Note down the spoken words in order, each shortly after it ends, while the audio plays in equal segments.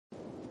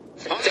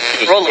Acting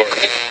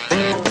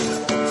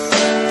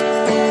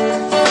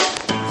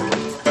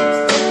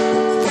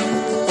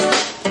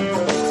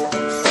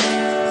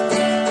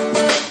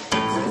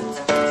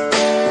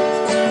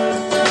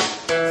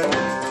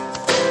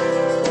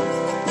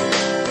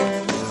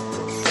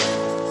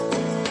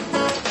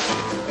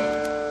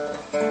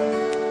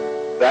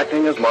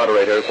as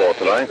moderator for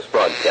tonight's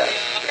broadcast.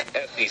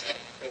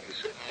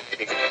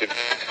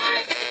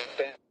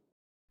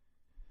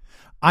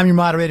 I'm your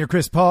moderator,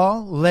 Chris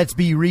Paul. Let's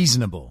be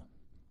reasonable.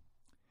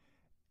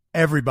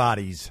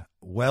 Everybody's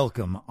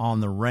welcome on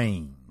the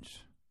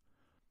range.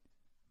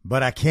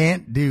 But I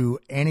can't do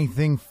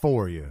anything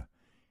for you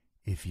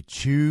if you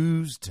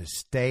choose to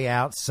stay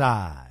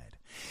outside.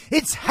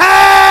 It's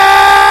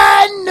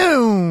high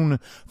noon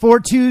for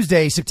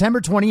Tuesday,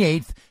 September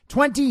 28th,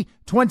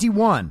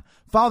 2021.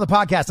 Follow the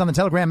podcast on the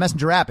Telegram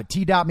Messenger app at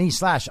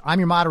t.me/I'm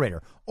your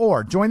moderator,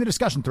 or join the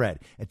discussion thread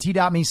at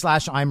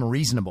t.me/I'm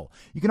reasonable.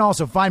 You can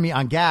also find me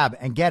on Gab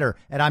and Getter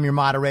at I'm your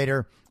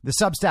moderator. The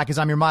Substack is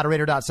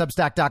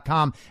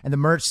imyourmoderator.substack.com, and the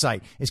merch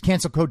site is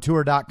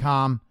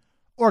cancelcodetour.com,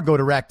 or go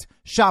direct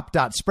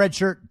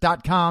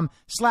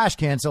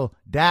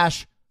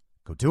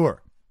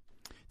shop.spreadshirt.com/cancel-couture.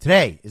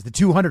 Today is the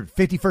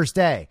 251st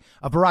day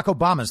of Barack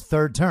Obama's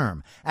third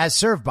term, as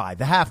served by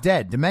the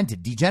half-dead,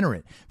 demented,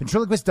 degenerate,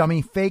 ventriloquist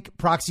dummy, fake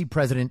proxy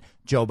president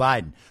Joe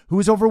Biden, who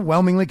is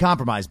overwhelmingly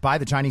compromised by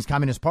the Chinese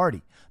Communist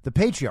Party, the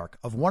patriarch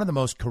of one of the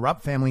most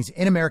corrupt families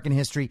in American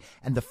history,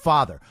 and the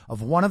father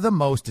of one of the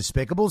most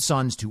despicable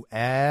sons to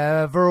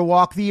ever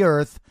walk the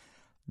earth.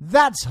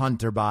 That's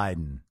Hunter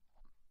Biden.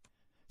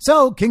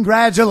 So,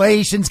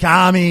 congratulations,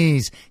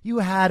 commies. You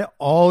had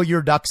all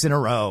your ducks in a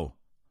row.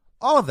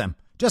 All of them.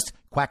 Just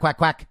quack, quack,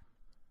 quack.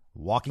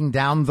 Walking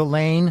down the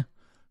lane,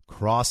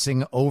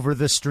 crossing over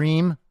the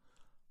stream,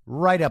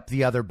 right up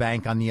the other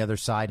bank on the other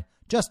side.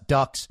 Just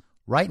ducks,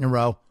 right in a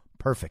row.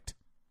 Perfect.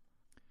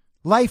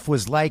 Life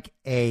was like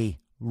a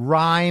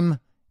rhyme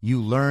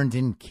you learned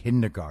in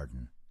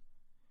kindergarten.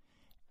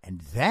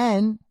 And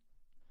then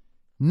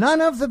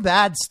none of the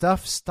bad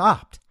stuff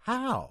stopped.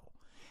 How?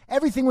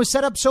 Everything was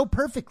set up so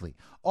perfectly.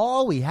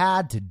 All we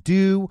had to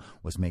do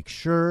was make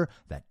sure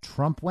that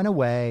Trump went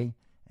away,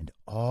 and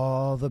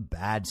all the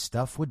bad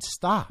stuff would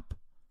stop.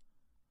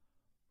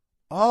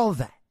 All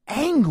the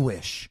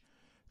anguish,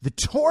 the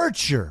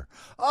torture,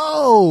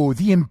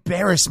 the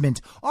embarrassment,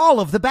 all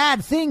of the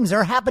bad things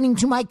are happening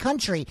to my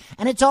country,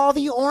 and it's all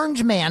the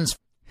orange man's.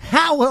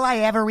 How will I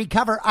ever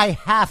recover? I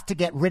have to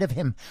get rid of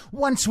him.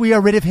 Once we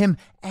are rid of him,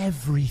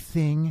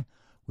 everything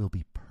will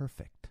be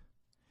perfect.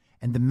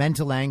 And the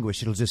mental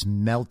anguish, it'll just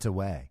melt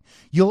away.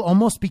 You'll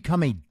almost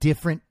become a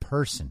different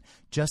person.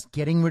 Just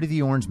getting rid of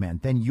the orange man,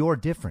 then you're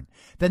different.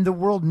 Then the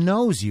world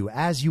knows you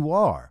as you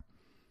are.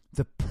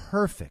 The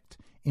perfect,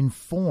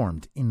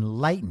 informed,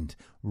 enlightened,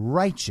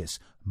 righteous,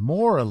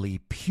 morally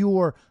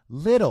pure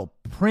little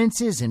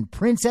princes and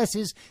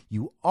princesses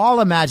you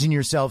all imagine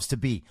yourselves to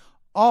be.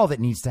 All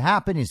that needs to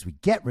happen is we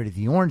get rid of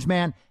the orange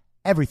man.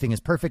 Everything is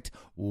perfect.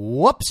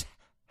 Whoops.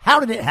 How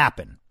did it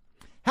happen?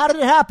 How did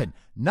it happen?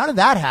 None of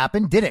that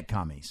happened, did it,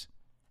 commies?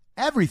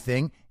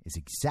 Everything is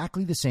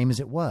exactly the same as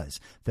it was.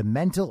 The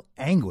mental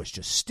anguish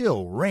just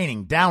still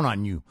raining down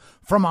on you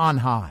from on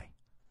high.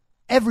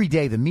 Every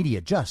day, the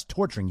media just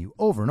torturing you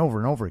over and over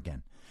and over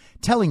again,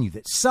 telling you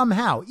that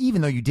somehow,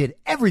 even though you did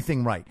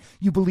everything right,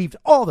 you believed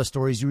all the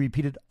stories, you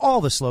repeated all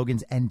the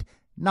slogans, and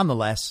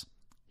nonetheless,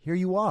 here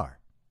you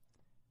are.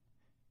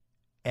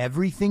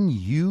 Everything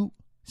you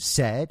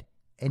said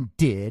and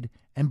did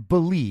and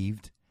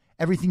believed,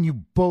 everything you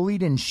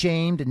bullied and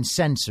shamed and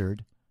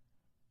censored,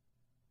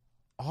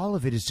 all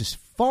of it is just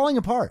falling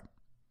apart.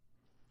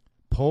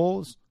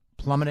 Polls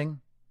plummeting.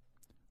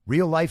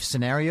 Real life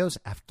scenarios.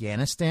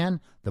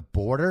 Afghanistan. The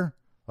border.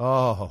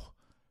 Oh,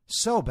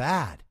 so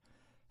bad.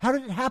 How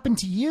did it happen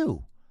to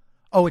you?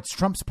 Oh, it's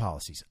Trump's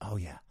policies. Oh,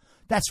 yeah,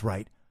 that's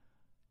right.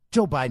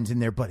 Joe Biden's in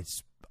there, but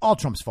it's all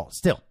Trump's fault.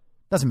 Still,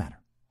 doesn't matter.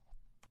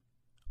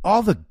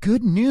 All the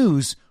good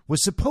news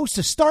was supposed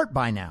to start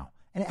by now,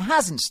 and it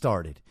hasn't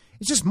started.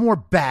 It's just more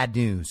bad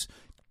news.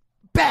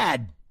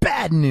 Bad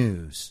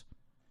news.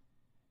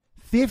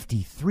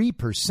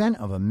 53%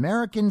 of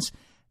Americans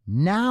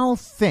now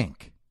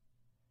think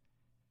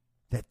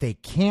that they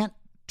can't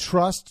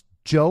trust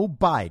Joe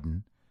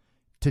Biden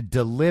to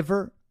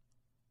deliver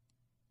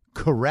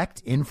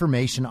correct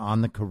information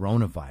on the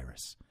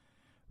coronavirus.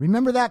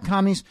 Remember that,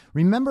 commies?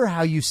 Remember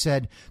how you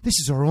said, this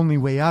is our only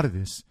way out of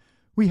this.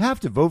 We have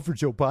to vote for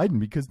Joe Biden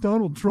because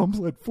Donald Trump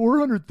let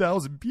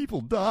 400,000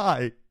 people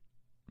die.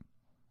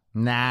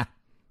 Nah.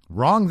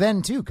 Wrong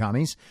then, too,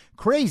 commies.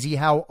 Crazy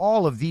how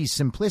all of these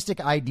simplistic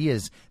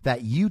ideas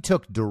that you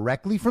took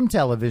directly from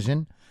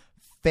television,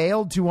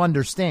 failed to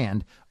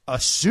understand,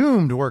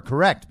 assumed were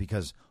correct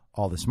because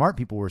all the smart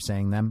people were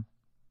saying them.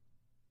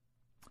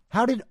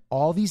 How did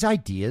all these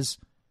ideas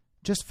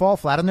just fall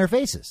flat on their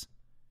faces?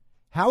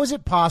 How is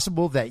it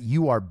possible that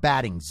you are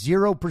batting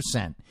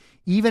 0%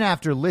 even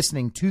after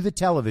listening to the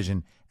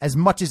television as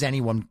much as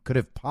anyone could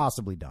have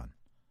possibly done?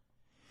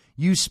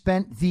 You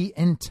spent the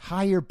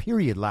entire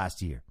period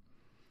last year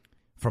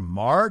from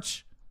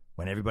March,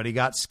 when everybody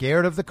got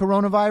scared of the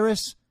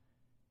coronavirus,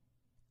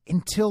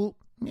 until,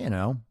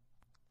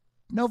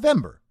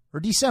 November or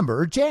December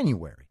or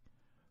January,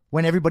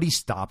 when everybody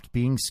stopped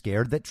being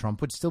scared that Trump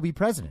would still be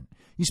president.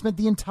 You spent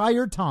the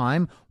entire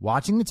time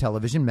watching the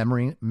television,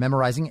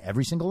 memorizing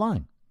every single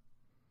line.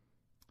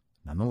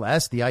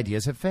 Nonetheless, the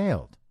ideas have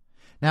failed.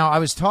 Now, I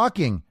was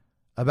talking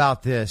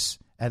about this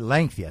at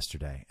length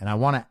yesterday, and I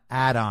want to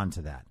add on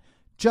to that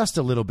just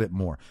a little bit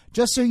more,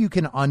 just so you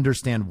can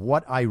understand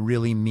what I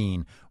really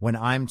mean when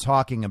I'm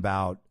talking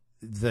about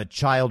the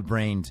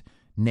child-brained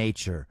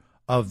nature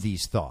of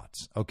these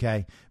thoughts,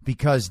 okay?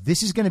 Because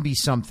this is going to be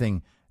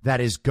something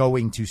that is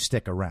going to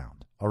stick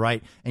around, all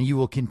right? And you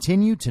will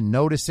continue to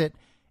notice it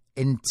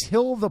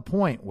until the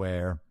point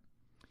where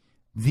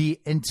the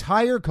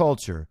entire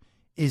culture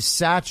is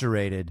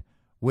saturated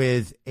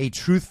with a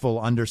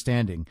truthful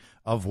understanding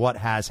of what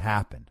has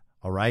happened,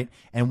 all right?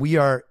 And we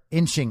are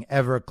inching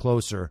ever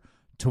closer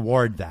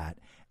toward that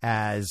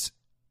as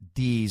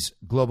these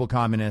global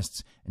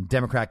communists and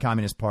Democrat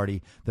Communist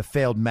Party, the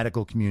failed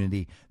medical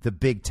community, the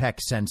big tech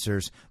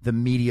censors, the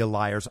media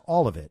liars,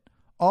 all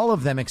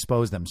of them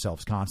expose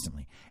themselves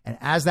constantly. And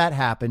as that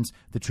happens,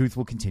 the truth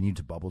will continue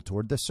to bubble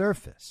toward the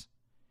surface.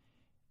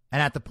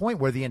 And at the point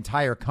where the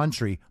entire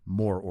country,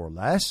 more or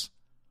less,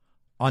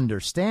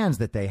 understands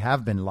that they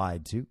have been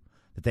lied to,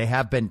 that they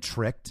have been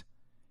tricked,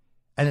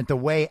 and that the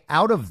way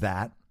out of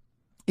that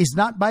is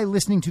not by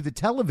listening to the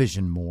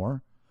television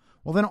more,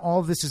 well, then all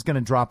of this is going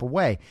to drop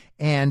away.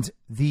 And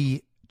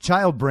the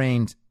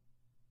child-brained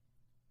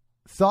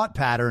thought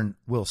pattern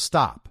will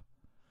stop.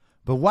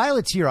 But while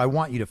it's here, I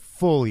want you to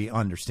fully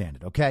understand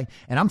it, okay?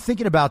 And I'm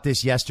thinking about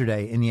this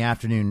yesterday in the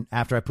afternoon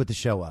after I put the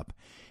show up,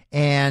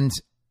 and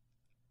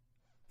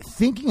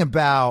thinking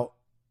about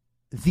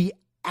the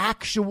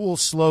actual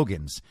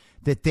slogans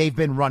that they've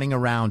been running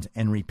around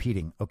and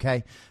repeating,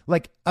 okay?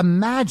 Like,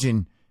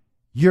 imagine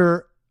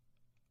you're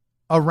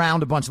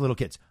around a bunch of little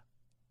kids.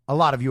 A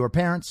lot of you are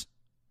parents.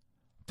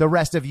 The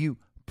rest of you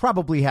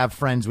probably have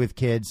friends with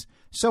kids.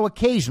 So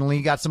occasionally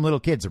you got some little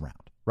kids around,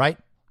 right?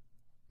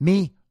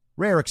 Me,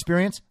 rare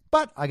experience,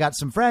 but I got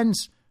some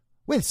friends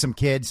with some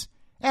kids.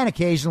 And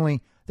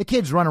occasionally the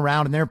kids run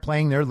around and they're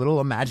playing their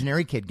little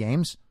imaginary kid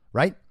games,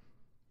 right?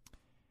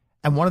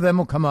 And one of them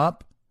will come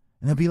up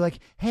and they'll be like,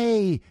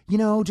 hey,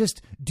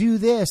 just do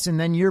this. And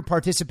then you're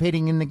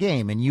participating in the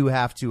game and you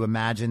have to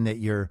imagine that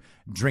you're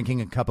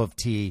drinking a cup of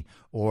tea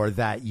or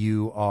that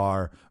you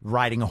are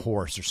riding a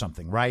horse or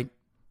something, right?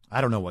 I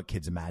don't know what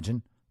kids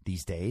imagine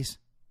these days.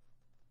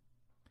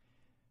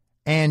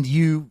 And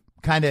you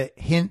kind of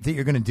hint that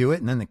you're going to do it.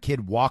 And then the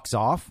kid walks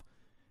off.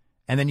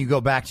 And then you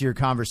go back to your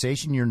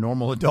conversation, your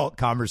normal adult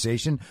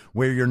conversation,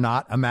 where you're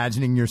not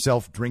imagining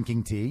yourself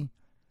drinking tea.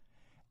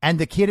 And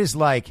the kid is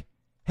like,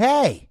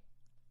 hey,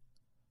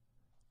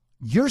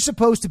 you're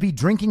supposed to be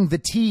drinking the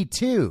tea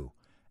too.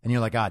 And you're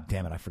like, ah,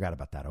 damn it, I forgot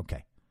about that.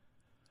 Okay.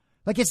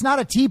 Like, it's not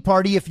a tea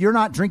party if you're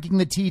not drinking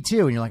the tea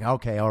too. And you're like,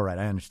 okay, all right,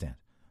 I understand.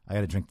 I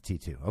got to drink the tea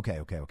too.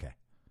 Okay.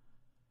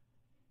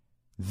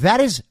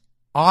 That is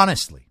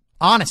honestly,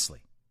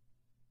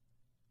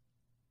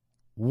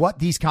 what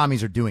these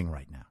commies are doing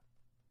right now.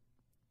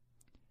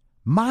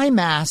 My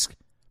mask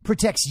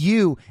protects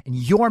you and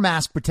your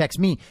mask protects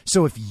me.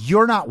 So if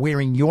you're not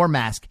wearing your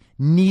mask,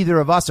 neither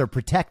of us are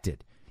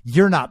protected.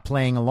 You're not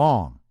playing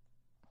along.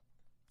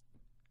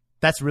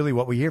 That's really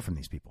what we hear from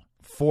these people.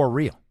 For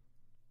real.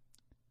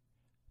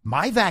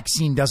 My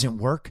vaccine doesn't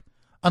work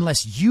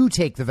unless you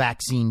take the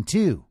vaccine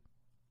too.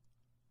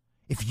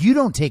 If you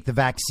don't take the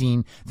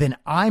vaccine, then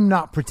I'm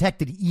not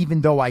protected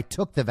even though I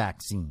took the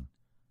vaccine.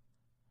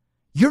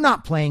 You're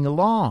not playing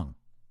along.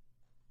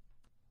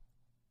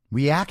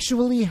 We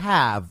actually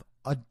have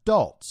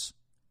adults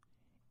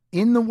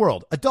in the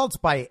world, adults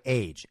by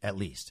age at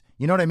least.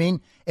 You know what I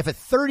mean? If a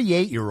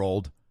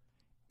 38-year-old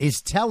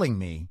is telling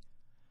me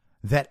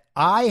that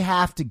I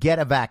have to get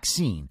a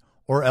vaccine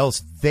or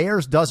else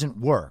theirs doesn't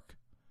work,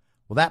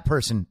 well, that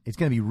person, it's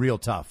going to be real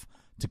tough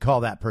to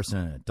call that person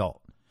an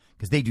adult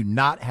because they do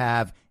not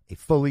have a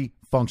fully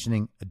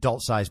functioning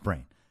adult-sized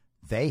brain.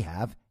 They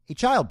have a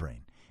child brain.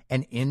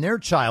 And in their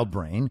child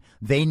brain,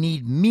 they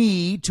need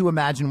me to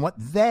imagine what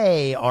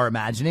they are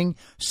imagining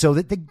so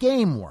that the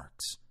game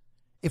works.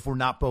 If we're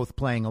not both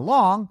playing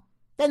along,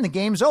 then the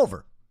game's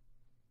over.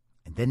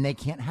 And then they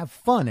can't have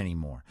fun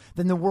anymore.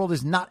 Then the world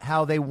is not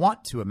how they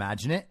want to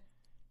imagine it.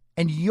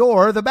 And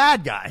you're the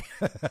bad guy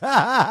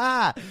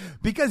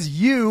because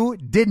you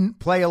didn't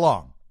play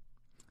along.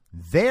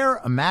 Their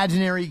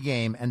imaginary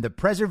game and the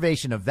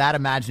preservation of that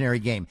imaginary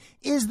game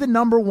is the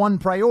number one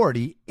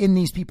priority in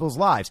these people's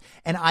lives.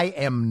 And I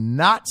am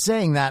not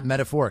saying that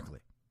metaphorically.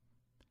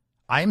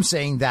 I am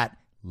saying that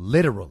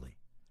literally.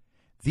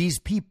 These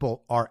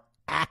people are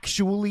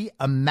actually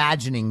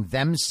imagining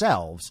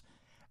themselves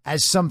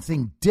as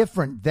something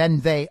different than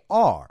they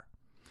are.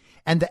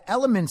 And the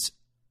elements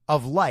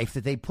of life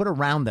that they put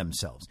around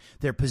themselves,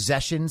 their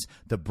possessions,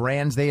 the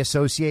brands they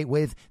associate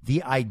with,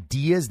 the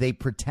ideas they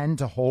pretend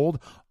to hold,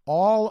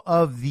 all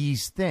of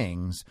these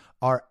things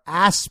are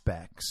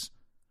aspects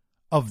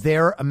of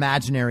their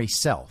imaginary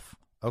self,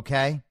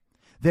 okay?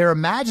 Their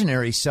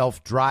imaginary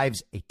self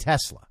drives a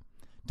Tesla.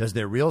 Does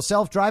their real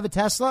self drive a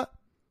Tesla?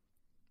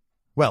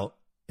 Well,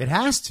 it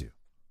has to.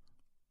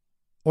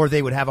 Or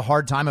they would have a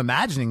hard time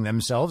imagining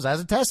themselves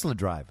as a Tesla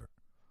driver.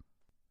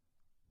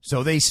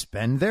 So they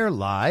spend their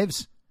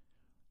lives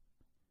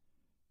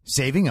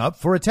saving up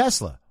for a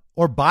Tesla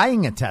or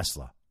buying a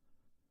Tesla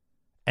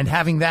and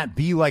having that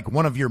be like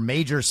one of your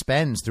major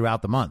spends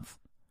throughout the month,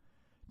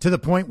 to the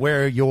point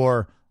where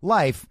your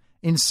life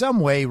in some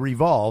way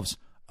revolves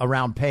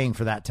around paying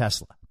for that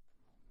Tesla.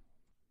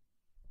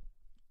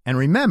 And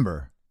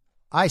remember,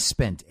 I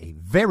spent a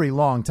very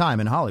long time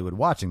in Hollywood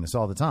watching this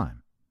all the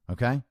time,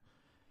 okay?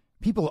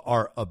 People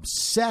are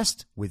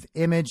obsessed with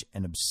image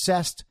and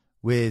obsessed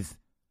with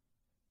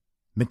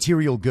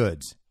material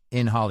goods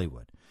in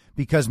Hollywood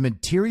because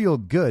material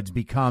goods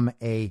become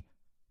a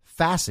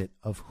facet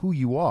of who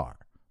you are,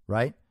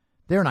 right?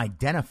 They're an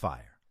identifier.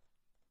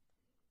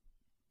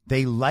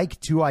 They like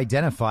to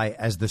identify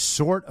as the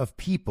sort of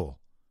people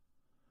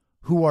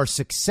who are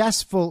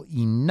successful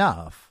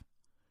enough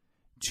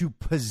to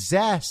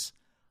possess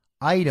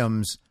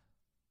items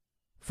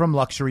from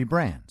luxury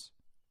brands,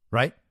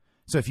 right?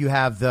 So if you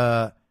have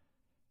the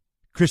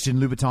Christian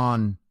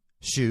Louboutin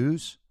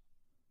shoes,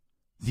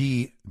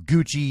 the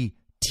Gucci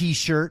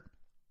t-shirt,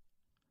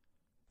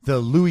 the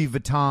Louis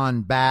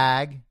Vuitton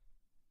bag,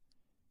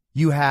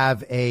 you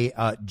have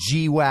a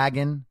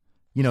G-Wagon,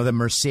 you know, the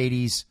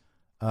Mercedes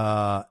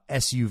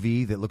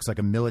SUV that looks like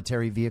a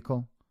military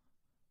vehicle.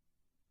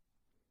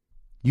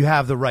 You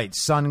have the right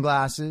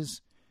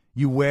sunglasses.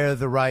 You wear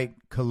the right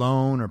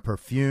cologne or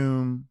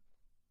perfume.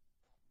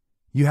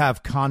 You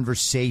have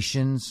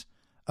conversations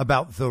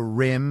about the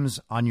rims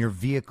on your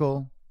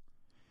vehicle.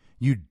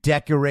 You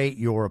decorate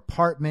your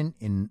apartment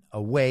in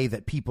a way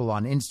that people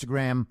on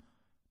Instagram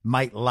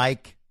might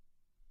like.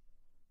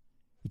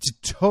 It's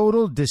a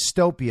total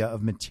dystopia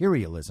of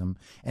materialism,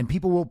 and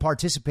people will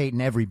participate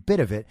in every bit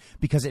of it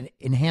because it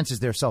enhances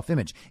their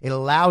self-image. It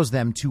allows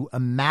them to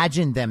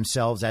imagine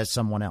themselves as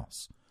someone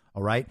else,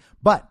 all right?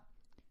 But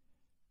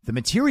the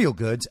material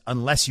goods,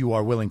 unless you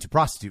are willing to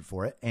prostitute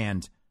for it,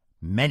 and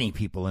many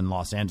people in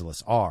Los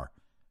Angeles are,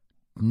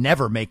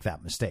 never make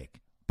that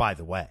mistake, by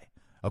the way,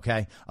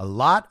 okay? A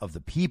lot of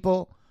the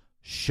people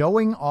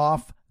showing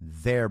off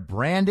their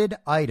branded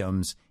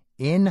items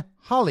in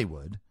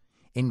Hollywood,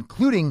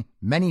 including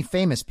many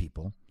famous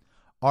people,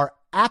 are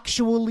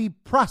actually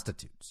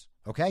prostitutes,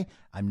 okay?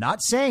 I'm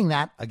not saying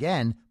that,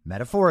 again,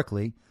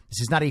 metaphorically.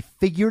 This is not a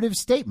figurative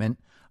statement.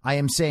 I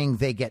am saying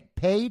they get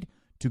paid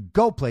to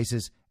go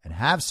places and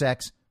have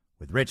sex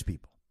with rich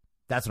people.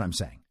 That's what I'm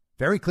saying.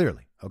 Very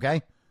clearly,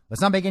 okay?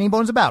 Let's not make any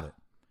bones about it.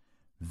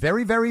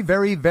 Very, very,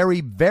 very, very,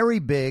 very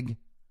big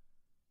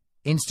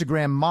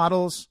Instagram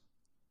models,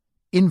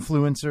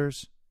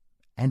 influencers,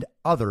 and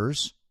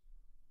others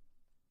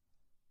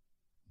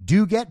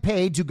do get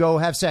paid to go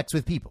have sex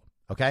with people,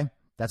 okay?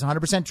 That's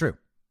 100% true.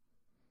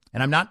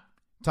 And I'm not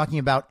talking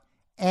about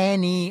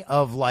any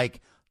of like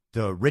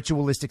the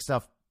ritualistic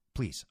stuff.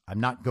 Please, I'm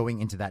not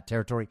going into that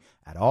territory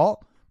at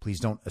all. Please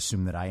don't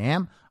assume that I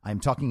am. I'm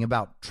talking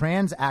about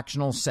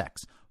transactional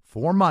sex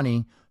for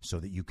money so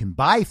that you can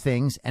buy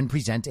things and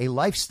present a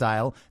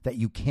lifestyle that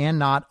you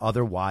cannot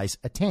otherwise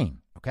attain,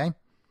 okay?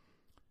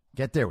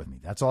 Get there with me.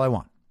 That's all I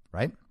want,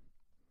 right?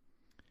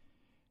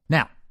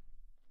 Now,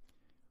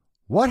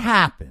 what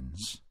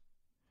happens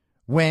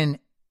when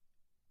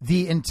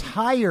the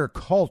entire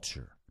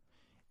culture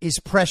is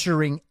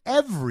pressuring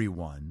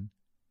everyone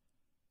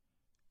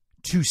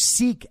to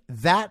seek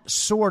that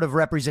sort of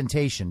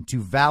representation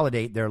to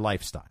validate their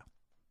lifestyle?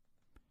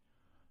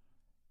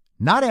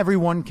 Not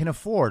everyone can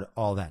afford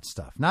all that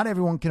stuff. Not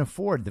everyone can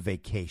afford the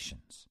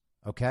vacations,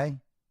 okay?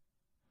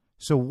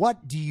 So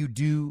what do you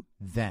do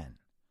then?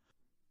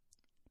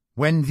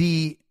 When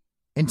the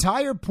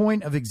entire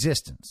point of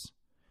existence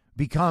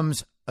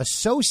becomes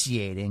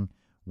associating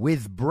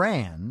with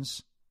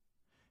brands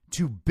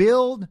to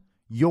build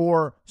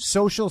your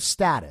social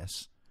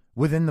status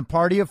within the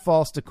party of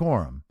false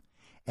decorum,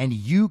 and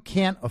you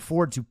can't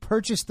afford to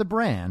purchase the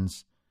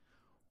brands,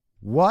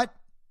 what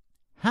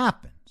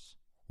happens?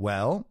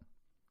 Well,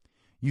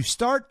 you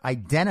start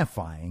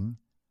identifying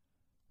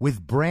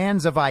with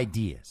brands of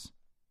ideas,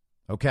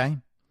 okay?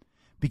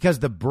 Because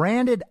the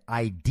branded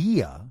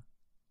idea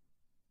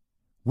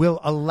will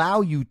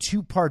allow you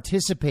to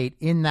participate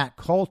in that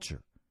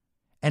culture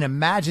and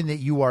imagine that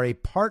you are a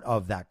part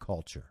of that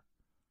culture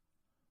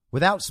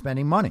without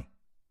spending money.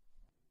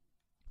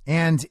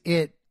 And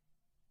it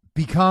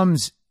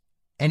becomes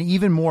an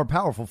even more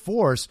powerful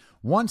force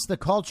once the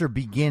culture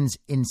begins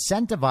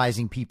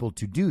incentivizing people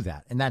to do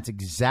that. And that's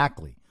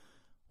exactly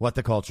what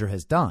the culture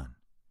has done.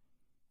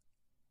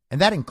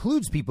 And that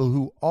includes people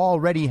who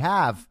already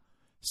have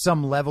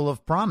some level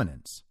of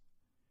prominence.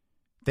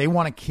 They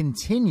want to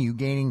continue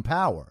gaining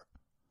power.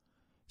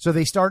 So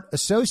they start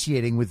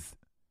associating with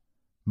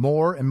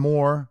more and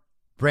more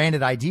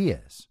branded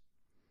ideas.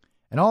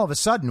 And all of a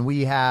sudden,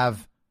 we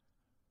have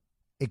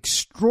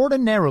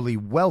extraordinarily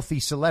wealthy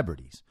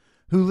celebrities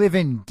who live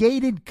in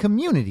gated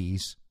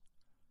communities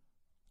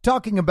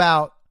talking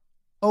about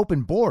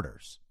open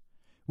borders.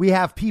 We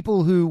have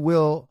people who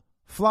will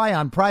fly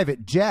on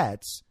private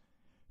jets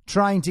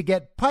trying to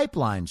get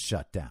pipelines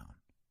shut down.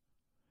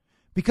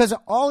 Because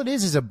all it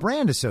is a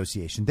brand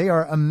association. They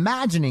are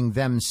imagining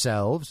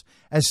themselves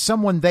as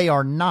someone they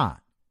are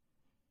not.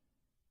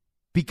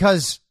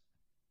 Because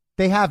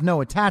they have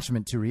no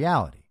attachment to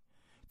reality.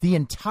 The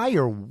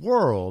entire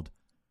world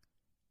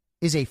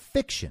is a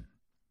fiction.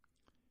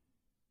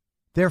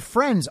 Their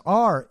friends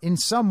are, in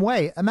some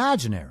way,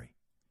 imaginary.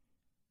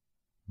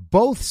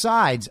 Both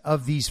sides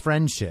of these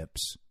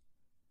friendships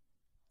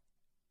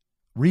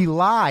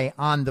rely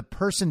on the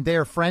person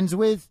they're friends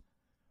with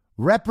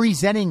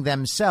representing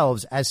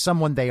themselves as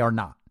someone they are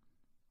not.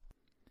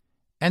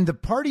 And the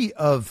party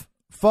of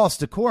false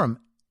decorum,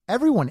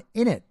 everyone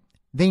in it,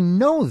 they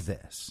know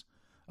this,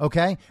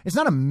 okay? It's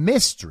not a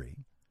mystery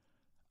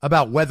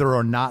about whether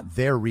or not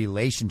their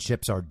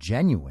relationships are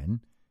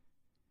genuine.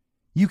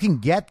 You can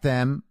get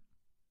them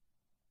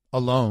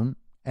alone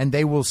and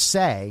they will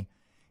say,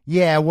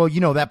 yeah, well,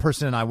 that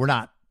person and I, we're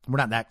not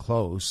that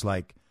close.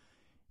 Like,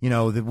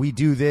 that we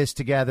do this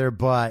together,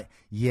 but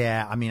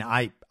yeah,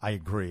 I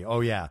agree.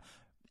 Oh yeah.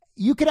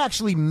 You could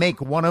actually make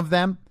one of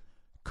them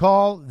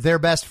call their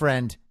best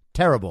friend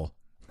terrible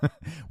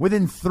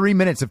within 3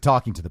 minutes of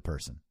talking to the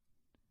person.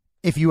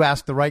 If you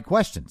ask the right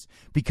questions,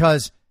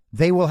 because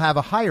they will have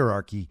a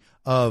hierarchy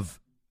of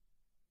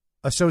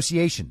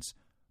associations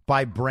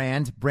by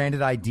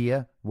branded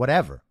idea,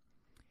 whatever.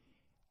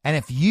 And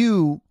if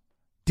you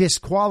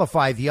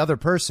disqualify the other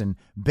person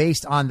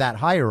based on that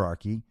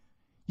hierarchy,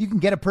 you can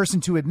get a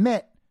person to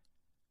admit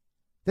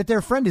that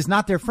their friend is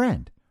not their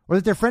friend, or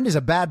that their friend is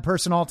a bad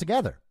person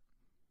altogether.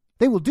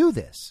 They will do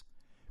this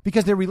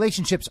because their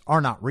relationships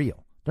are not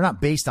real. They're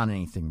not based on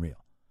anything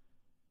real.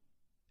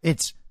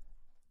 It's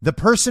the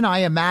person I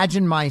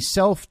imagine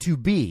myself to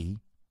be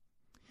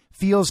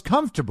feels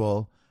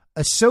comfortable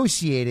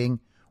associating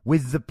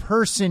with the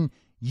person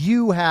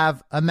you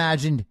have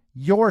imagined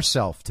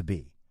yourself to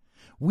be.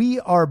 We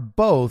are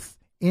both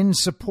in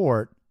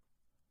support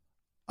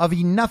of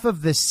enough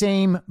of the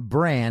same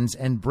brands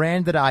and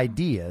branded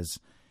ideas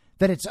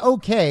that it's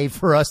okay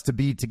for us to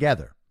be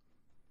together.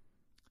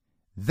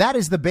 That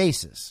is the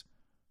basis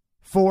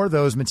for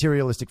those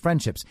materialistic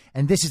friendships.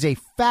 And this is a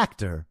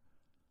factor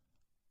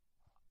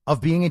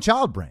of being a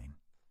child brain.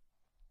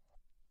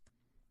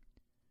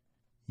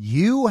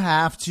 You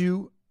have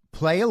to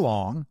play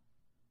along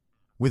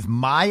with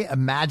my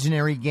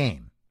imaginary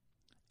game.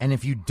 And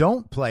if you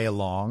don't play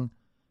along,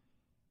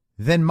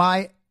 then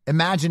my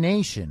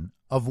imagination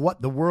of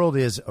what the world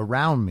is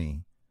around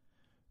me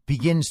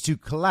begins to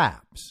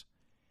collapse.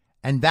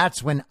 And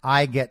that's when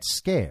I get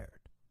scared.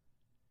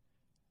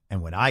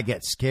 And when I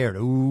get scared,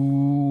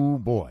 ooh,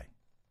 boy,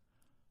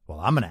 well,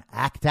 I'm going to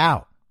act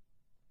out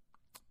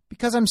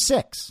because I'm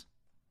 6.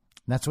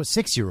 And that's what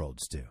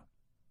 6-year-olds do.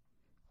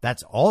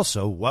 That's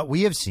also what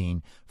we have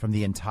seen from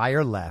the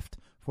entire left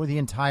for the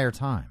entire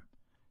time.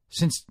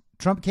 Since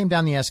Trump came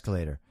down the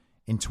escalator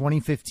in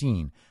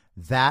 2015,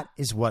 that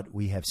is what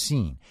we have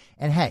seen.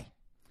 And hey,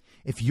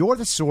 if you're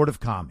the sort of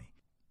commie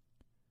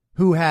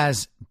who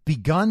has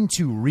begun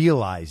to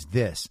realize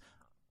this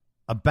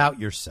about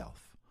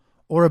yourself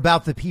or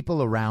about the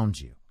people around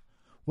you,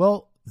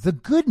 well, the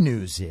good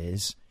news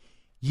is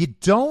you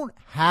don't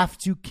have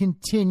to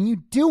continue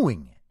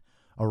doing it.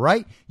 All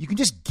right? You can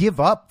just give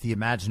up the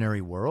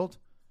imaginary world.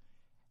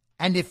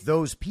 And if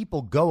those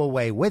people go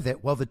away with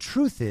it, well, the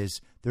truth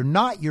is they're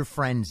not your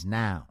friends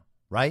now,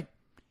 right?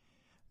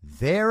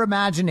 Their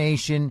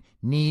imagination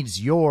needs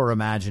your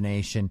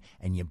imagination,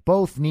 and you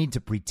both need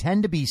to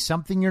pretend to be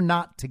something you're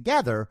not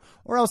together,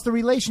 or else the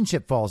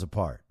relationship falls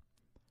apart.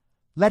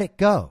 Let it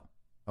go,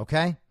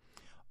 okay?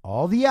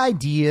 All the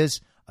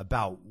ideas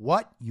about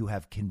what you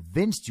have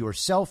convinced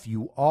yourself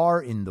you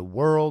are in the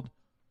world,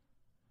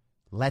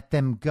 let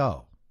them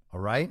go, all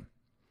right?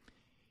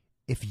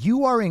 If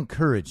you are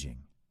encouraging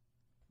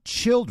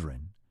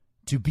children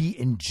to be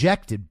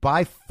injected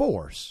by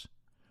force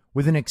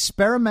with an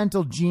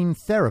experimental gene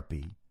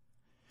therapy,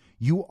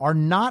 you are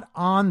not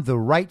on the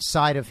right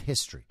side of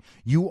history.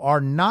 You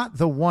are not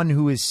the one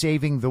who is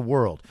saving the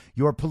world.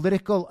 Your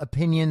political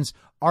opinions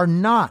are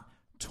not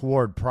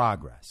toward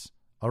progress.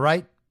 All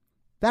right?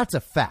 That's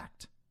a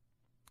fact.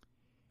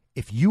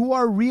 If you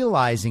are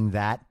realizing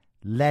that,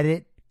 let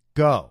it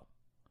go.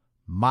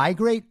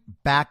 Migrate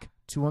back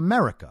to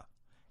America,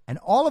 and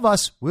all of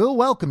us will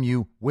welcome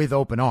you with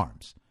open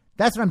arms.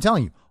 That's what I'm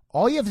telling you.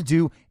 All you have to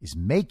do is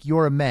make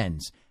your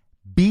amends.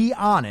 Be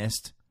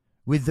honest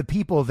with the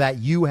people that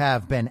you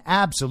have been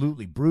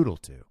absolutely brutal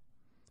to,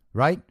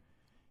 right?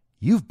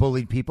 You've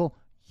bullied people.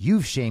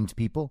 You've shamed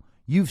people.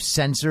 You've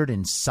censored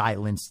and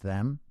silenced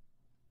them.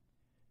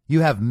 You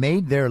have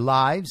made their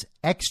lives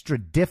extra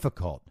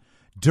difficult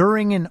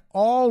during an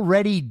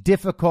already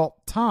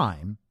difficult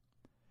time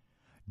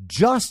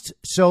just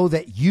so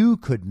that you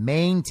could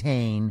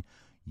maintain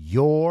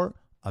your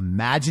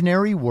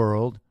imaginary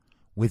world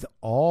with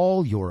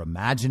all your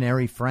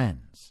imaginary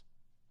friends.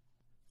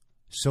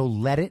 So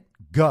let it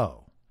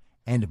go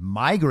and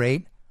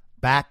migrate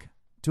back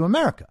to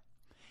America.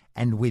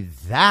 And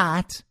with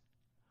that,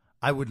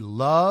 I would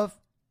love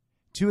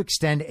to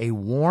extend a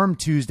warm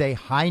Tuesday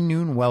high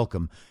noon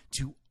welcome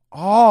to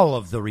all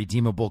of the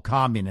redeemable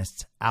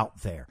communists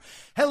out there.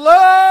 Hello,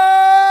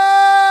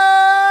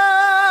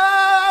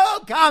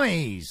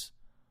 commies.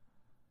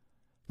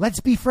 Let's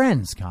be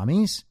friends,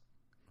 commies.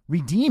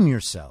 Redeem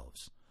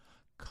yourselves.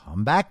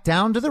 Come back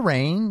down to the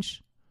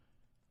range.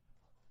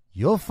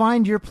 You'll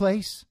find your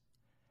place.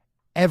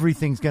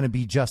 Everything's going to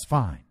be just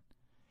fine.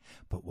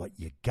 But what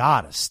you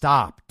gotta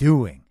stop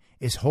doing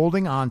is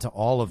holding on to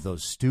all of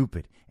those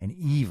stupid and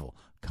evil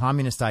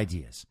communist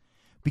ideas.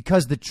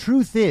 Because the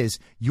truth is,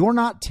 you're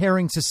not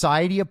tearing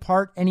society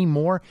apart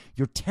anymore.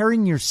 You're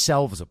tearing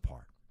yourselves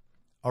apart.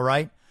 All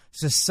right?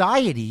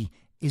 Society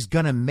is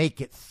going to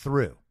make it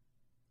through.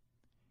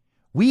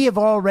 We have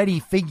already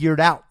figured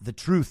out the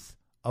truth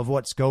of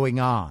what's going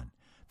on.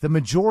 The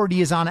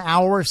majority is on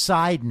our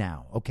side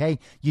now, okay?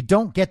 You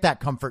don't get that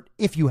comfort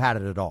if you had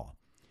it at all.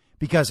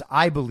 Because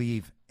I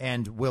believe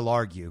and will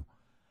argue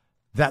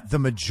that the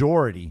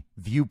majority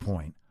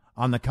viewpoint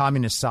on the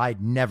communist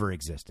side never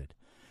existed.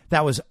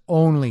 That was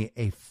only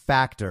a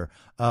factor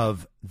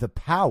of the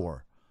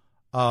power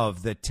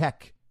of the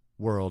tech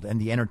world and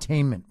the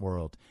entertainment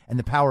world and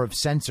the power of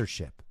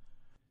censorship.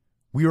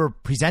 We were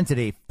presented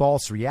a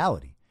false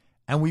reality,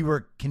 and we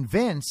were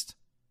convinced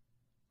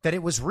that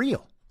it was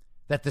real,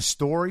 that the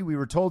story we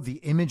were told, the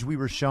image we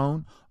were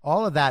shown,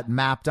 all of that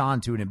mapped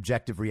onto an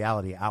objective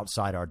reality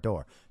outside our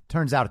door.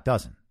 Turns out it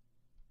doesn't.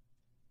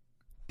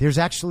 There's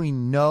actually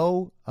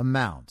no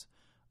amount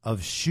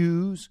of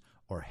shoes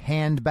or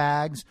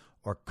handbags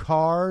or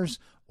cars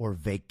or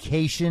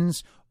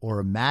vacations or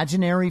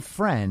imaginary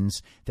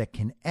friends that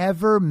can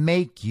ever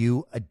make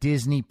you a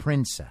Disney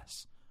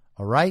princess.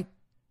 All right?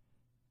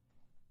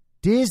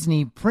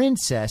 Disney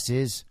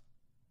princesses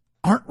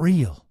aren't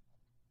real.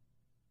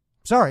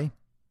 Sorry.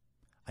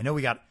 I know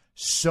we got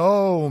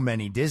so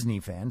many Disney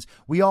fans.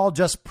 We all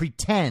just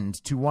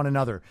pretend to one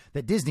another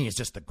that Disney is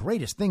just the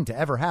greatest thing to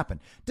ever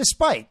happen,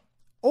 despite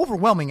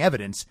overwhelming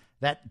evidence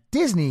that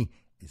Disney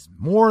is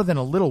more than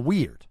a little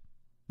weird.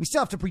 We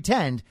still have to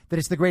pretend that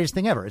it's the greatest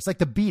thing ever. It's like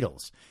the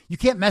Beatles. You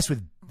can't mess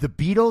with the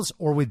Beatles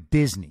or with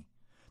Disney.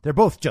 They're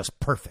both just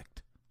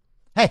perfect.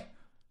 Hey,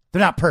 they're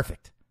not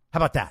perfect. How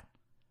about that?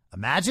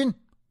 Imagine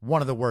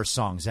one of the worst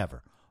songs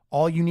ever.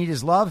 All You Need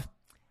Is Love?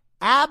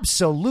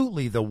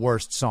 Absolutely the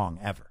worst song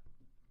ever.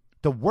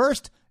 The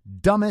worst,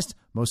 dumbest,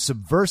 most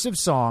subversive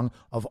song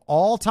of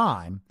all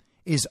time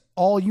is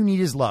All You Need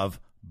Is Love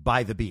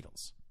by the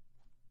Beatles.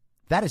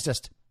 That is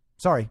just,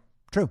 sorry,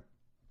 true.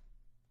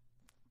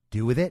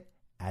 Do with it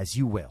as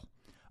you will.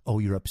 Oh,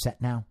 you're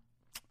upset now?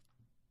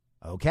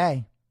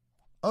 Okay.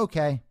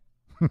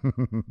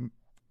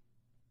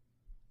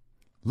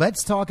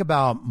 Let's talk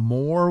about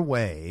more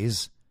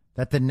ways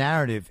that the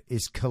narrative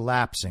is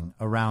collapsing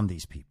around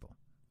these people.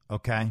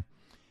 Okay?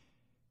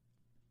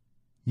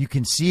 You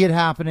can see it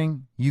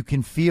happening. You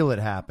can feel it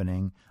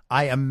happening.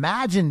 I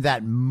imagine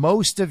that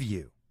most of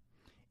you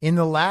in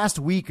the last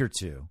week or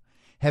two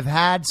have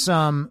had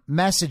some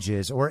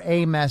messages or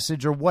a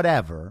message or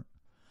whatever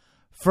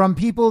from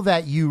people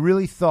that you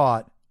really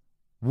thought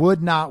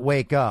would not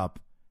wake up,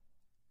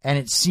 and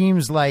it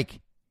seems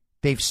like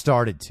they've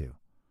started to,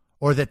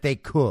 or that they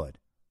could,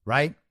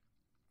 right?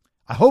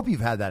 I hope you've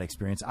had that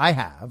experience. I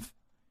have.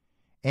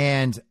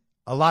 And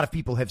a lot of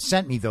people have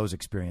sent me those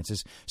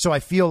experiences. So I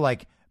feel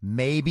like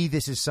maybe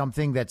this is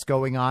something that's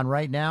going on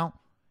right now.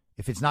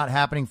 If it's not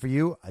happening for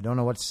you, I don't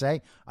know what to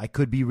say. I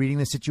could be reading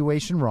the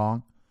situation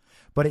wrong.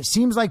 But it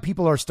seems like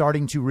people are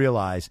starting to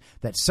realize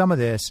that some of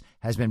this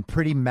has been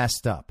pretty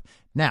messed up.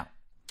 Now,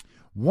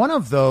 one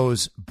of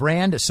those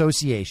brand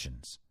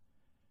associations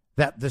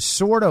that the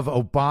sort of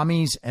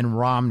Obamas and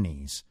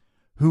Romneys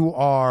who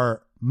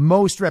are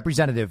most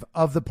representative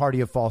of the party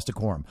of false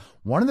decorum,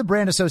 one of the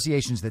brand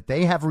associations that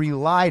they have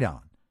relied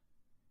on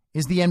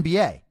is the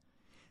NBA.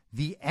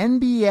 The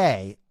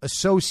NBA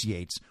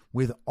associates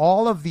with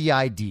all of the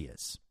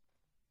ideas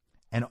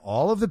and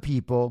all of the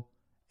people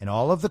and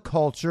all of the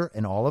culture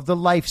and all of the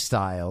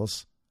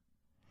lifestyles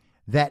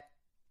that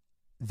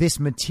this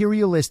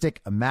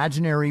materialistic,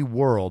 imaginary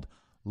world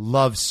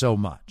loves so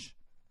much.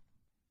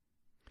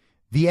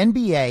 The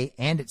NBA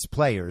and its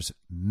players,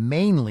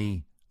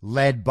 mainly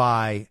led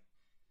by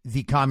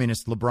the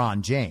communist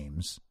LeBron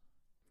James,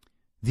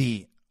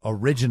 the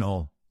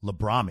original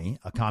LeBrami,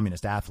 a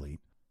communist athlete.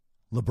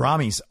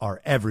 LeBramis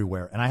are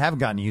everywhere, and I haven't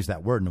gotten to use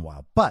that word in a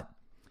while. But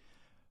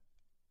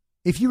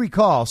if you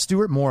recall,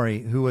 Stuart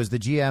Morey, who was the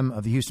GM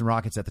of the Houston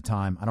Rockets at the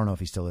time, I don't know if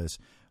he still is,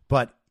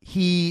 but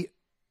he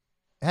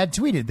had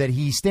tweeted that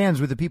he stands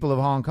with the people of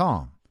Hong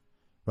Kong,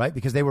 right?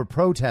 Because they were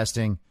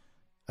protesting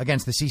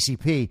against the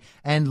CCP.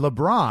 And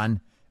LeBron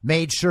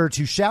made sure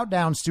to shout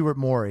down Stuart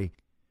Morey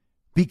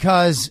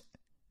because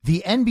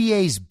the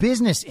NBA's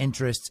business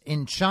interests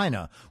in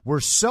China were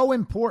so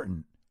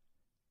important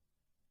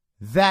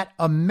that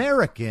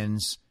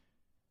Americans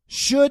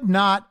should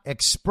not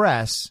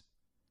express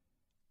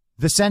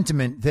the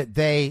sentiment that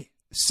they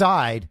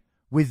side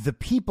with the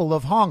people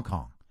of Hong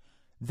Kong.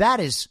 That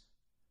is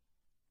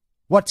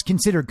what's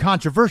considered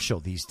controversial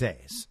these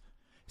days.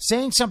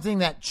 Saying something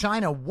that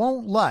China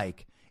won't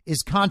like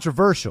is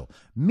controversial.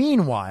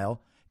 Meanwhile,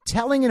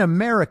 telling an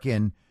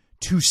American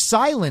to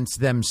silence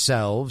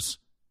themselves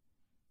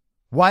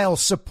while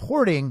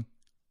supporting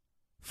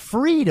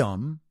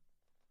freedom,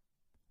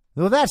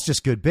 well, that's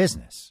just good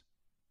business,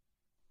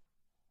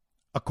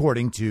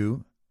 according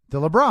to the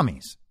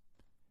Labramis.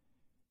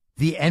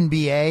 The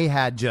NBA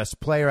had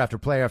just player after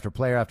player after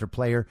player after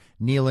player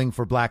kneeling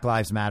for Black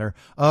Lives Matter.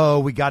 Oh,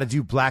 we got to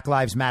do Black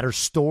Lives Matter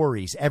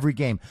stories every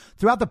game.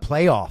 Throughout the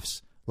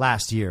playoffs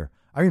last year,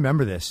 I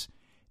remember this.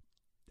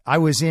 I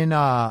was in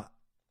a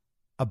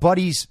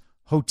buddy's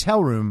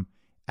hotel room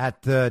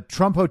at the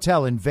Trump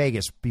Hotel in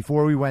Vegas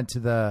before we went to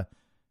the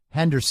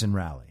Henderson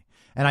rally.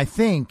 And I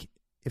think,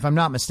 if I'm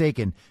not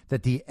mistaken,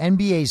 that the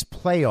NBA's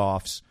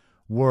playoffs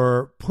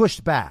were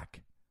pushed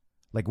back,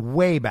 like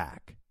way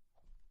back.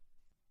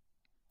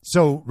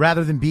 So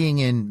rather than being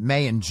in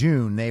May and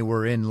June, they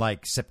were in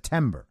like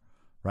September,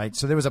 right?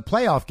 So there was a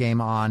playoff game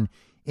on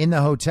in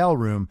the hotel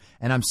room,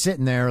 and I'm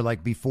sitting there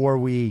like before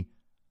we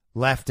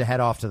left to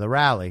head off to the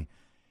rally.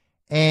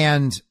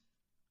 And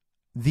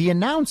the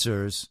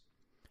announcers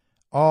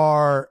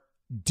are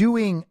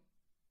doing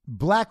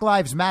Black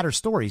Lives Matter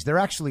stories. They're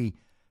actually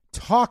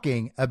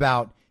talking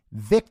about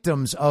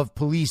victims of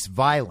police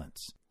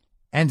violence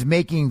and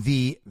making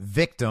the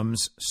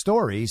victims'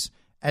 stories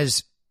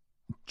as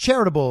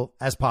charitable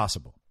as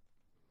possible.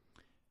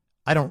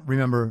 I don't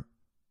remember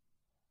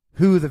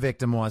who the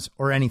victim was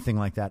or anything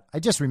like that. I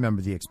just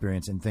remember the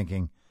experience and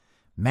thinking,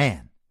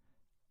 man,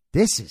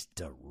 this is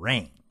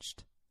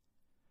deranged.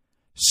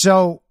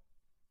 So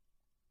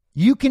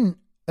you can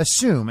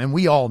assume, and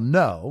we all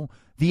know,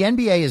 the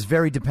NBA is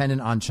very dependent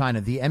on China.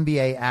 The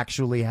NBA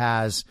actually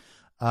has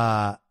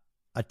a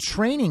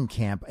training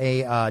camp,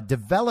 a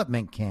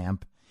development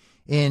camp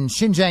in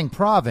Xinjiang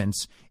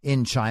province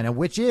in China,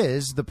 which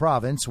is the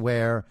province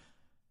where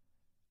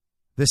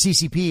the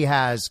CCP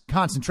has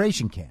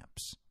concentration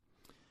camps,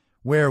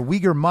 where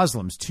Uyghur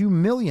Muslims, 2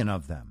 million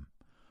of them,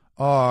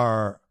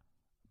 are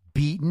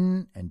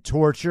beaten and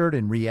tortured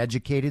and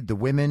re-educated. The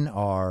women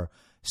are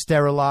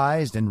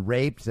sterilized and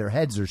raped. Their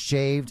heads are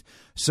shaved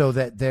so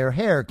that their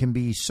hair can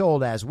be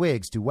sold as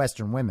wigs to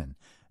Western women.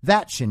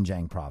 That's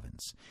Xinjiang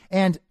province.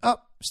 And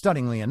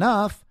stunningly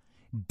enough,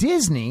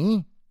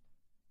 Disney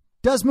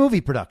does movie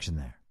production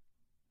there.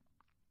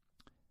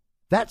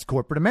 That's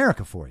corporate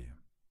America for you.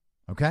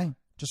 Okay?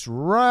 Just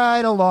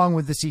right along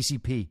with the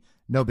CCP.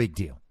 No big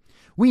deal.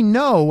 We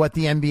know what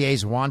the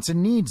NBA's wants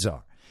and needs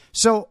are.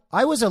 So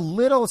I was a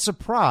little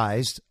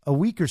surprised a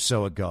week or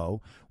so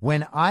ago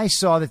when I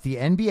saw that the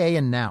NBA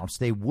announced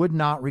they would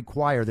not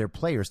require their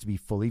players to be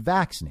fully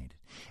vaccinated.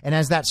 And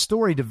as that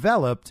story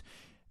developed,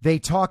 they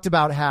talked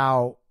about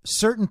how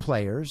certain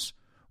players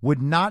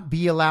would not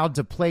be allowed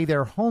to play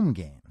their home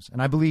games. And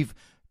I believe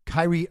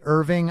Kyrie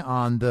Irving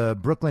on the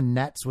Brooklyn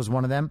Nets was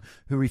one of them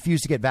who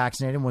refused to get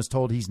vaccinated and was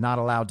told he's not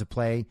allowed to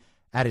play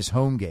at his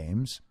home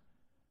games.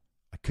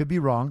 I could be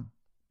wrong.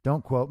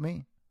 Don't quote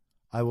me.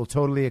 I will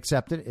totally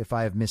accept it if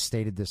I have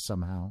misstated this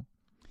somehow.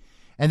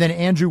 And then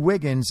Andrew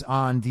Wiggins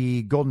on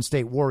the Golden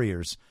State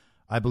Warriors,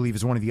 I believe,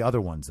 is one of the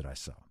other ones that I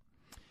saw.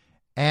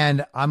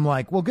 And I'm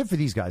like, well, good for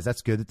these guys.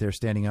 That's good that they're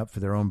standing up for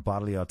their own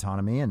bodily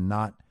autonomy and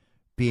not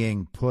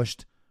being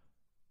pushed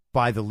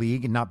by the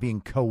league and not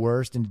being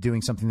coerced into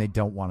doing something they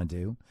don't want to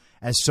do,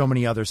 as so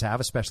many others have,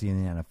 especially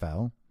in the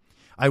NFL.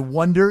 I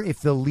wonder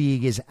if the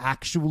league is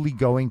actually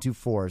going to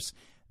force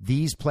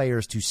these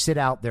players to sit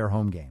out their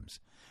home games.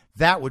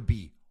 That would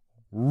be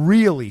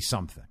really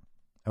something,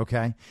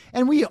 okay?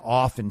 And we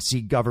often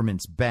see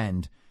governments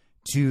bend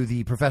to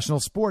the professional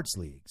sports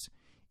leagues,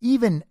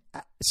 even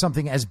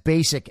something as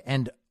basic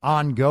and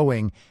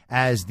ongoing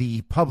as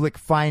the public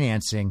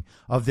financing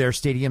of their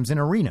stadiums and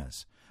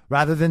arenas,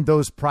 rather than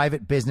those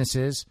private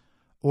businesses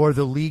or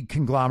the league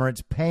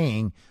conglomerates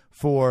paying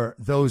for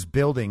those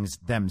buildings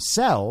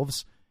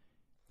themselves.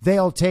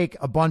 They'll take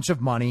a bunch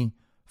of money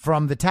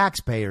from the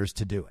taxpayers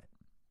to do it.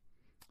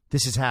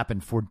 This has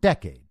happened for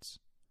decades.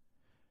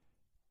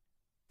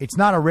 It's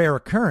not a rare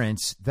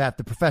occurrence that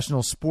the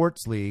professional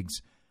sports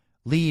leagues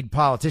lead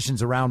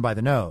politicians around by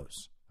the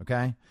nose,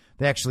 okay?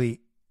 They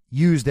actually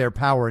use their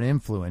power and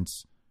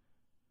influence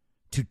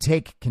to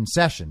take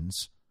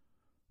concessions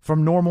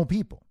from normal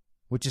people,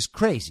 which is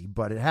crazy,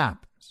 but it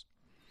happens.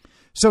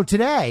 So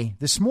today,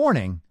 this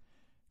morning,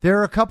 there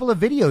are a couple of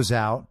videos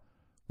out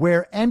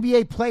where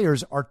NBA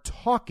players are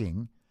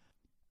talking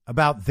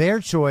about their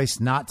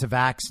choice not to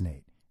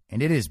vaccinate,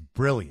 and it is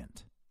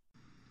brilliant.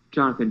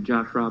 Jonathan,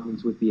 Josh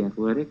Robbins with The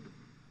Athletic.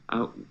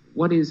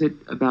 What is it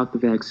about the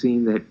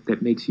vaccine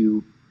that makes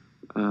you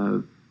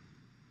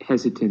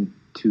hesitant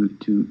to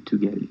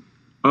get it?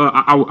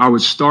 I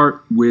would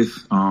start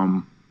with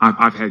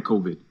I've had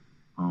COVID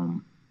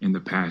in the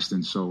past,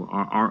 and so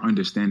our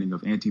understanding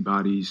of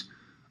antibodies,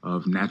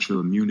 of natural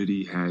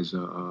immunity has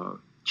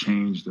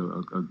changed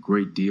a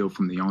great deal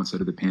from the onset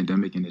of the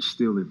pandemic, and is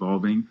still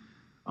evolving.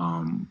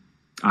 I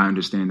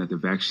understand that the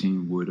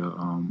vaccine would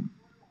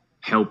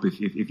help if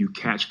you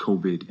catch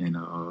COVID, and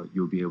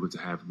you'll be able to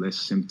have less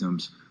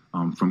symptoms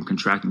from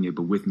contracting it.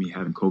 But with me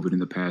having COVID in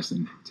the past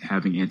and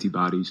having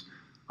antibodies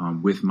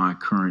with my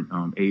current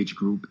age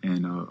group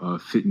and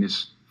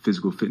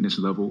physical fitness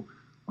level,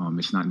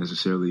 it's not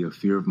necessarily a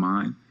fear of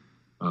mine.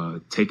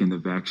 Taking the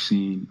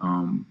vaccine,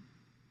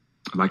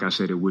 like I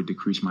said, it would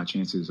decrease my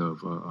chances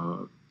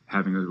of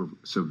having a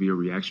severe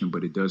reaction,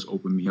 but it does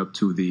open me up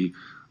to the,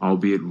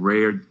 albeit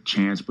rare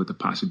chance, but the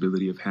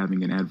possibility of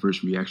having an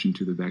adverse reaction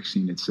to the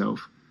vaccine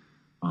itself.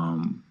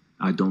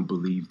 I don't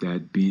believe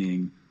that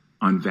being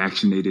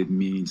unvaccinated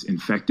means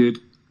infected,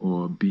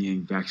 or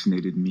being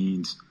vaccinated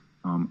means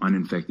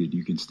uninfected.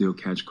 You can still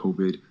catch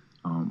COVID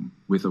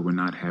with or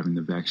without having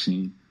the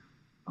vaccine.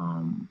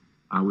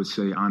 I would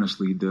say,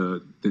 honestly,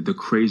 the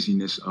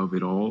craziness of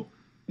it all,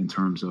 in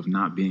terms of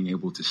not being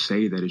able to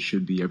say that it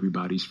should be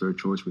everybody's fair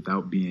choice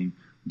without being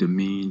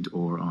demeaned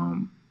or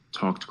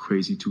talked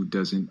crazy to,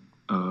 doesn't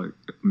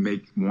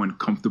make one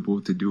comfortable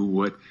to do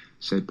what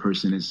said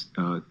person is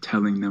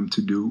telling them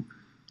to do.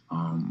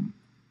 I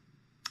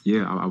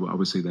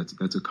would say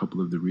that's a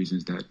couple of the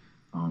reasons that,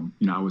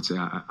 I would say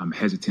I'm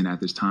hesitant at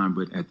this time,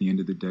 but at the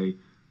end of the day,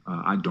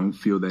 I don't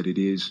feel that it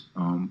is,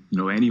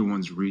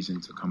 anyone's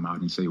reason to come out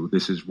and say, well,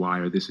 this is why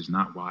or this is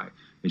not why.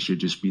 It should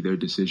just be their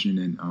decision.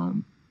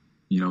 And,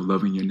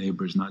 loving your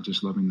neighbors, not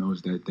just loving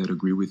those that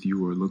agree with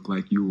you or look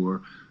like you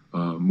or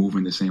move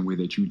in the same way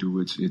that you do.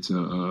 It's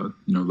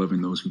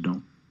loving those who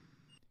don't.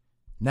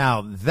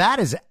 Now, that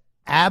is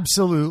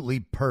absolutely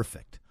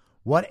perfect.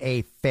 What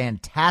a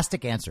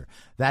fantastic answer.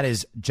 That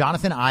is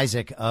Jonathan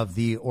Isaac of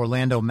the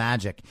Orlando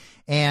Magic.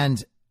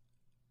 And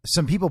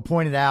some people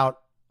pointed out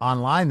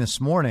online this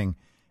morning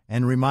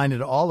and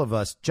reminded all of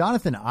us,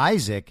 Jonathan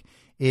Isaac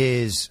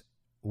is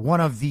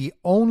one of the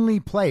only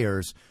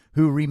players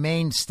who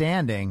remained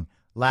standing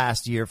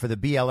last year for the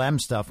BLM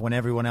stuff when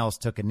everyone else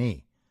took a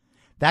knee.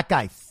 That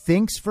guy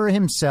thinks for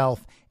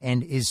himself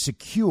and is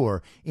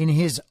secure in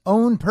his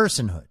own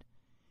personhood.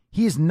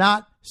 He is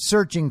not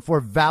searching for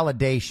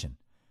validation.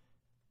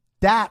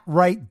 That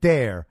right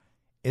there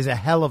is a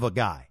hell of a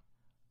guy.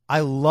 I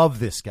love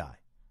this guy.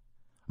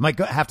 I might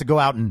have to go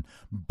out and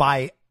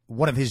buy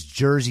one of his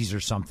jerseys or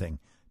something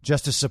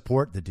just to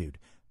support the dude.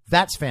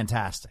 That's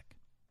fantastic.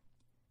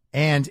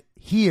 And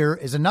here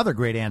is another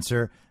great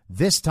answer,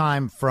 this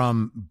time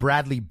from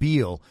Bradley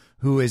Beal,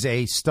 who is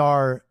a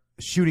star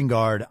shooting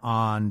guard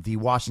on the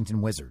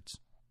Washington Wizards.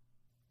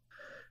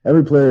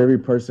 Every player, every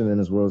person in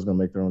this world is going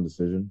to make their own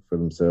decision for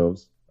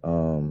themselves.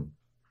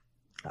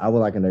 I would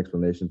like an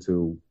explanation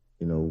to,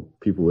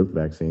 people with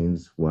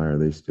vaccines. Why are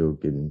they still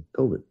getting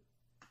COVID?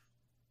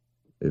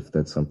 If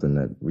that's something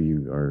that we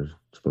are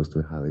supposed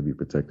to highly be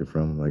protected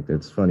from. Like,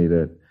 it's funny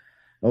that,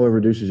 it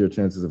reduces your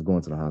chances of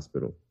going to the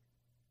hospital.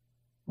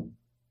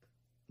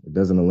 It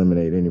doesn't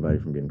eliminate anybody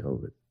from getting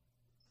COVID,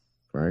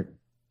 right?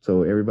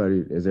 So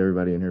is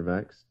everybody in here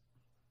vaxxed?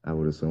 I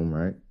would assume,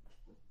 right?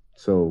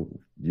 So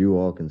you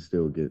all can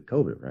still get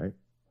COVID, right?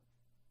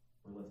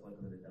 We're less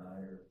likely to die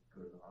or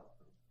go to the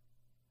hospital.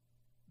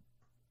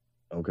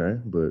 Okay,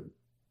 but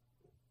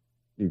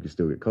you can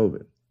still get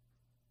COVID.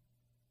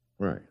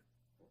 Right.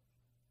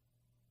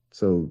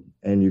 So,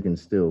 and you can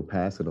still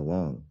pass it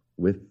along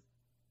with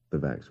the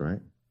vax, right?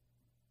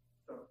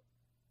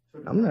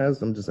 I'm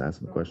just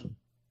asking the question.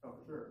 Oh,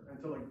 for sure. And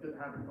so,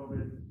 having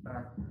COVID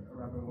back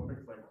around the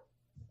Olympics,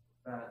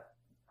 that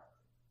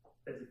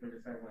basically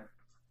you're saying,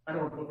 I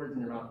don't want to put words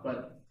in your mouth,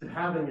 but to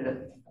having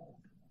it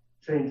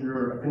change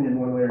your opinion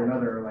one way or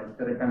another,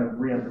 did it kind of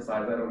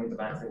re-emphasize, I don't need the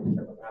vaccine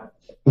because of that?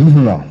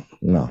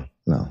 No,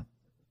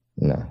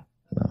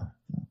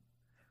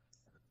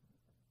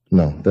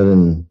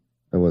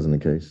 that wasn't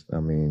the case. I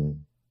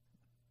mean,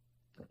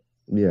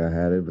 yeah, I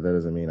had it, but that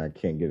doesn't mean I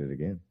can't get it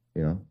again,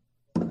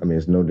 I mean,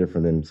 it's no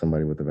different than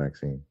somebody with the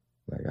vaccine.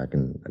 I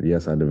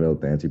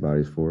developed the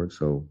antibodies for it,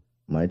 so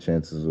my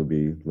chances will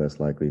be less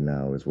likely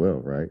now as well,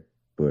 right?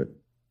 But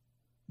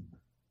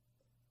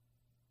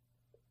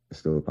it's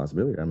still a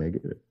possibility I may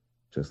get it.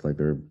 Just like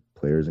there are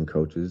players and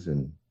coaches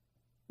and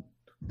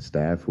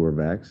staff who are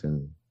vaxxed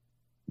and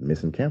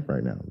missing camp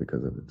right now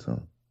because of it.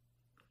 So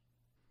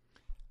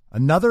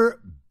another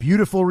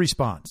beautiful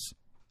response.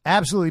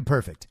 Absolutely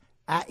perfect.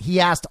 He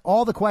asked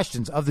all the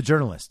questions of the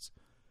journalists.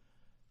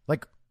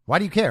 Why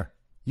do you care?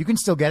 You can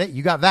still get it.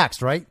 You got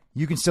vaxxed, right?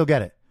 You can still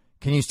get it.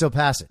 Can you still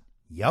pass it?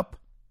 Yup.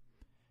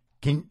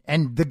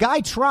 And the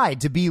guy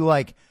tried to be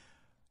like,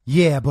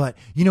 yeah, but,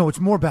 it's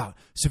more about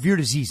severe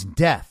disease and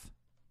death.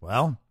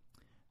 Well,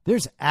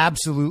 there's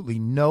absolutely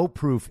no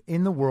proof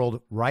in the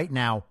world right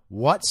now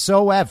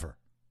whatsoever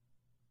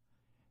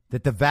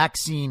that the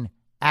vaccine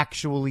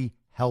actually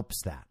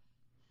helps that.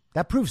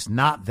 That proof's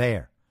not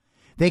there.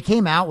 They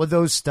came out with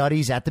those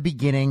studies at the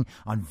beginning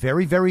on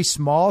very, very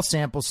small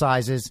sample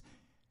sizes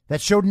that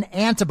showed an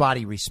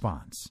antibody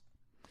response.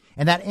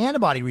 And that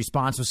antibody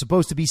response was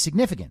supposed to be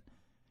significant.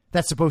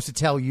 That's supposed to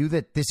tell you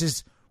that this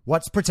is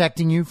what's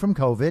protecting you from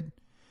COVID.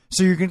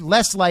 So you're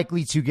less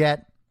likely to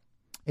get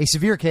a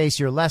severe case.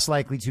 You're less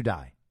likely to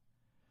die.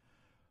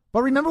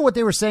 But remember what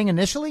they were saying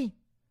initially?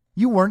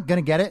 You weren't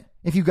going to get it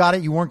If you got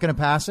it, you weren't going to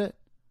pass it.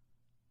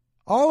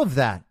 All of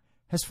that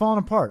has fallen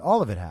apart.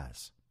 All of it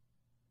has.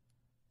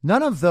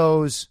 None of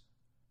those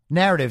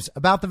narratives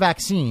about the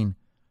vaccine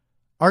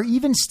are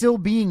even still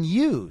being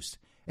used,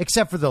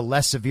 except for the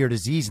less severe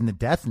disease and the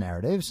death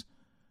narratives.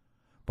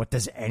 But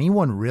does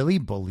anyone really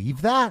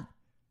believe that?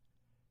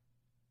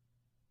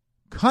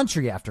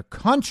 Country after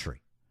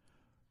country,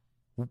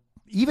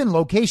 even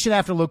location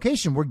after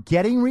location, we're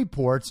getting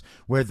reports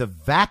where the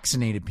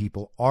vaccinated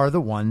people are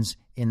the ones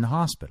in the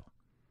hospital.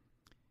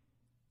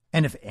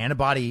 And if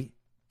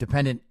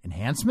antibody-dependent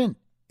enhancement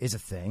is a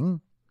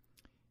thing,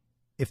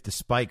 if the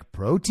spike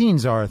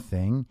proteins are a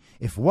thing,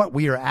 if what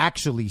we are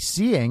actually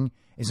seeing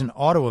is an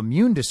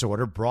autoimmune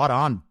disorder brought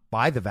on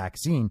by the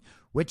vaccine,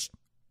 which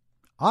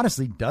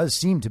honestly does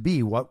seem to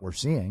be what we're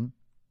seeing,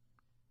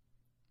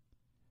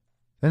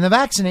 then the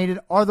vaccinated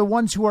are the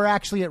ones who are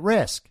actually at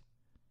risk.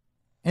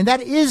 And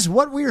that is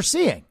what we are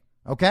seeing,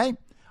 okay?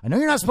 I know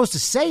you're not supposed to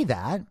say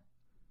that.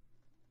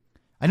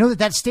 I know that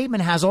that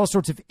statement has all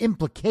sorts of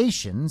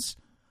implications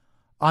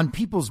on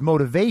people's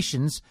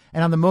motivations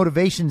and on the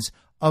motivations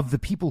of the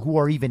people who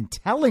are even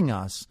telling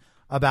us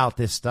about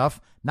this stuff,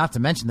 not to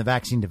mention the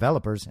vaccine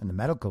developers and the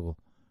medical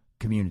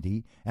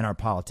community and our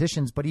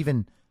politicians, but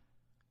even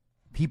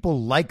people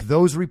like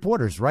those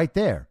reporters right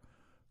there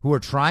who are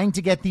trying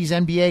to get these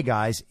NBA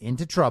guys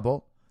into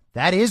trouble.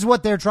 That is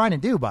what they're trying to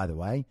do, by the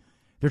way.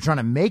 They're trying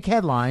to make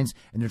headlines,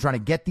 and they're trying to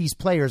get these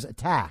players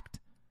attacked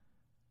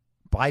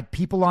by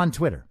people on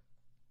Twitter.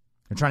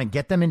 They're trying to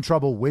get them in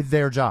trouble with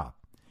their job.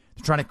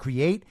 They're trying to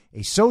create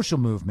a social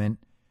movement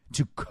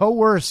to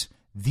coerce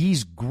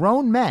these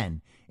grown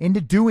men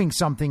into doing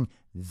something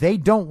they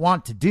don't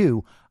want to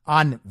do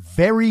on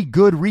very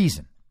good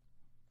reason.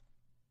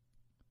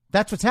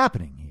 That's what's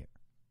happening here.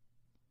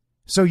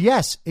 So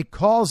yes, it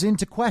calls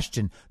into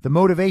question the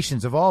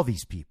motivations of all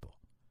these people.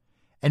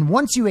 And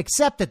once you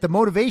accept that the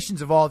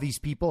motivations of all these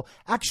people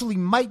actually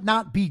might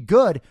not be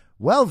good,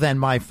 well then,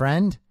 my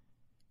friend,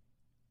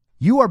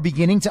 you are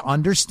beginning to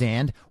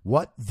understand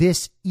what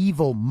this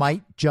evil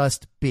might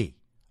just be.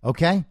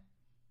 Okay?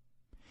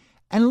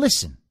 And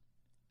listen,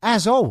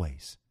 as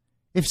always,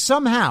 if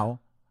somehow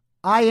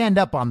I end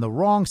up on the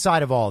wrong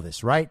side of all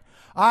this, right?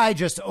 I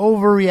just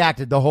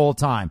overreacted the whole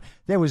time.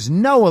 There was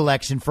no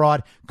election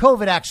fraud.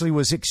 COVID actually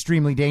was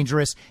extremely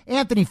dangerous.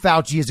 Anthony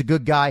Fauci is a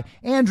good guy.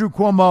 Andrew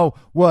Cuomo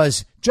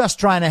was just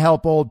trying to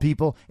help old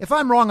people. If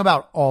I'm wrong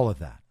about all of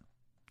that,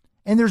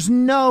 and there's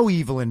no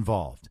evil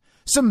involved,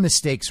 some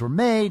mistakes were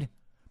made,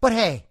 but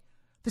hey,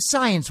 the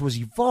science was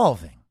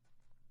evolving.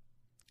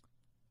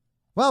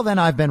 Well, then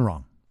I've been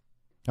wrong.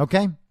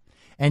 Okay?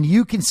 And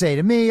you can say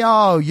to me,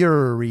 oh,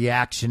 you're a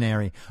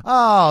reactionary.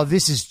 Oh,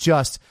 this is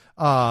just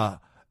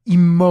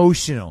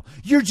emotional.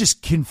 You're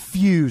just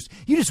confused.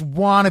 You just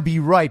want to be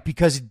right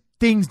because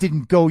things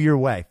didn't go your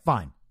way.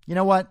 Fine. You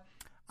know what?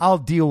 I'll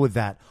deal with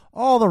that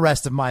all the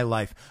rest of my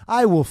life.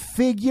 I will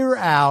figure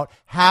out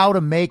how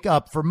to make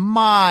up for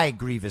my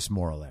grievous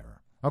moral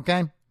error.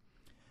 Okay?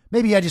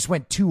 Maybe I just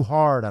went too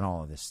hard on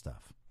all of this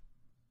stuff.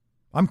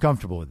 I'm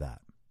comfortable with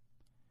that.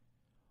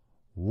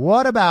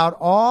 What about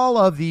all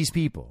of these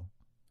people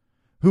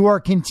who are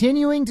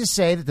continuing to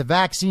say that the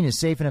vaccine is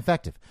safe and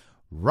effective?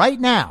 Right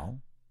now,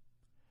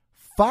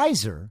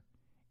 Pfizer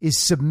is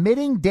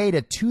submitting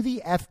data to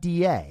the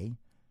FDA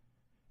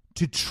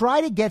to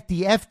try to get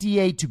the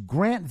FDA to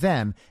grant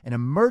them an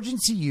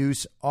emergency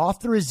use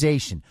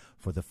authorization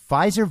for the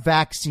Pfizer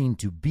vaccine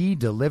to be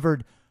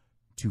delivered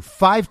to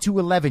 5 to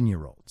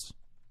 11-year-olds.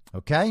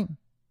 Okay?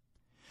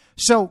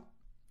 So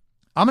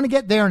I'm going to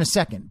get there in a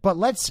second, but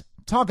let's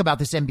talk about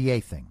this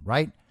NBA thing,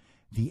 right?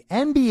 The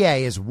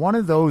NBA is one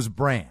of those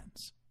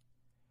brands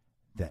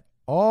that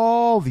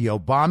all the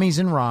Obamas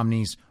and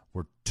Romneys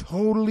were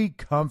totally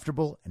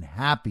comfortable and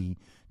happy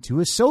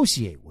to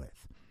associate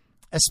with,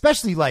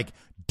 especially like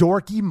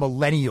dorky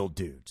millennial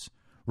dudes,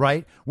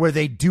 right? Where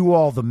they do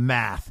all the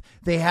math.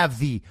 They have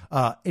the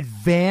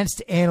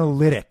advanced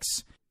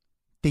analytics.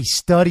 They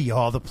study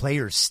all the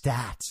players'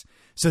 stats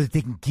so that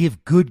they can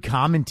give good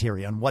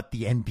commentary on what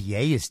the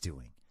NBA is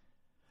doing.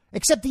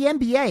 Except the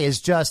NBA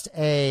is just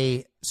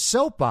a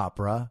soap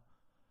opera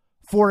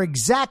for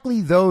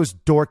exactly those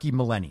dorky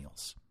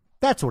millennials.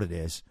 That's what it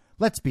is.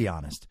 Let's be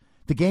honest.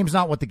 The game's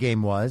not what the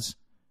game was.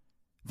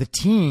 The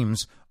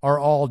teams are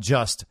all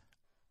just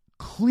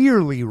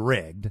clearly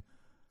rigged.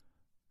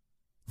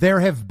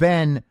 There have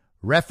been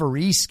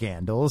referee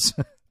scandals.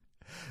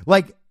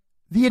 Like,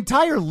 the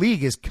entire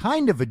league is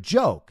kind of a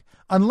joke,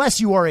 unless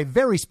you are a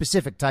very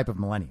specific type of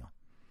millennial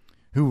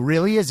who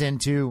really is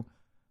into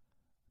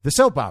the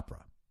soap opera.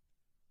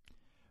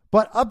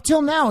 But up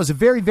till now is a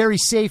very, very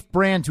safe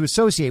brand to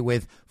associate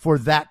with for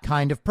that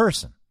kind of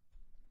person.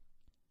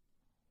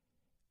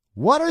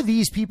 What are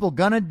these people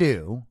going to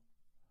do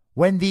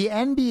when the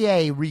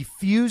NBA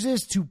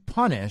refuses to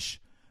punish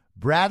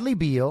Bradley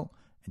Beal,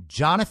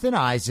 Jonathan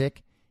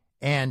Isaac,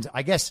 and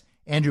I guess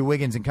Andrew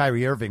Wiggins and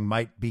Kyrie Irving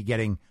might be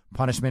getting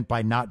punishment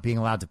by not being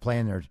allowed to play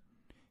in their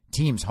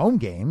team's home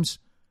games?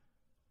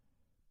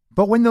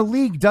 But when the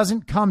league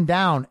doesn't come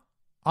down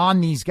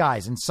on these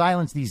guys and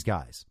silence these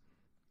guys,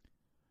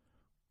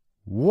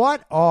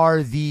 What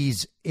are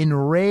these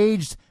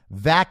enraged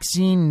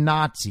vaccine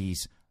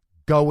Nazis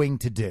going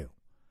to do?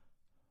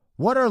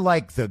 What are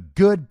like the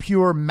good,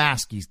 pure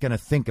maskies going to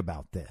think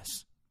about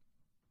this?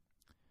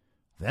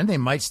 Then they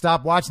might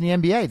stop watching the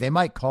NBA. They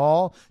might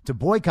call to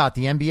boycott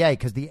the NBA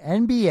because the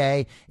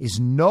NBA is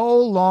no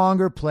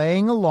longer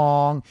playing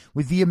along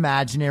with the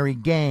imaginary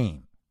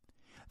game.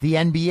 The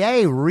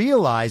NBA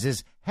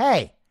realizes,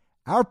 hey,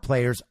 our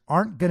players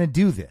aren't going to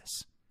do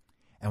this.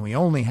 And we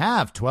only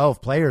have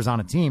 12 players on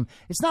a team.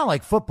 It's not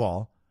like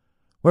football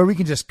where we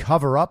can just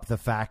cover up the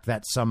fact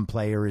that some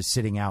player is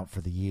sitting out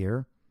for the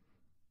year.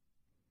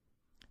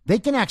 They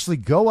can actually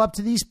go up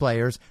to these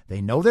players.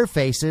 They know their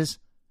faces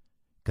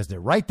because they're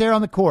right there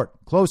on the court,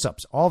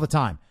 close-ups all the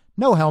time.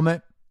 No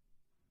helmet.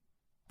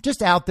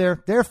 Just out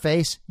there, their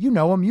face. You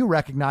know them. You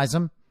recognize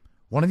them.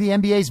 One of the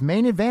NBA's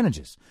main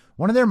advantages,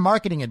 one of their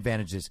marketing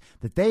advantages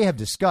that they have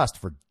discussed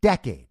for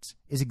decades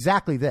is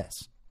exactly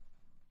this.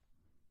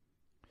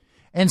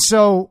 And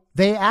so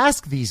they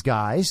ask these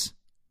guys,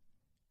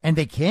 and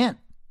they can't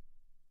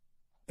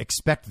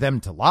expect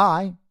them to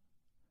lie.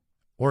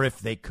 Or if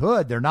they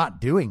could, they're not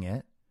doing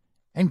it.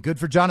 And good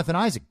for Jonathan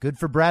Isaac. Good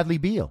for Bradley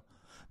Beal.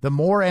 The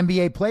more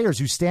NBA players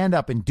who stand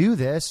up and do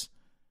this,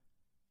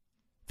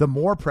 the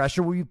more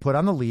pressure will be put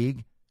on the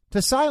league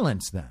to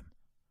silence them.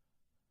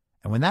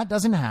 And when that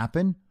doesn't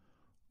happen,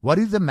 what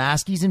do the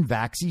maskies and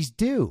vaxies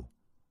do?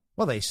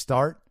 Well, they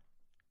start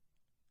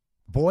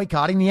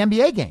boycotting the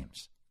NBA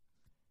games.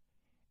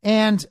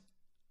 And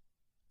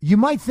you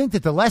might think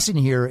that the lesson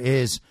here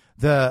is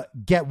the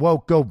get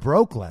woke, go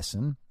broke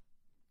lesson,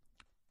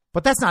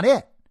 but that's not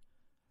it.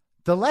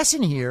 The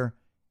lesson here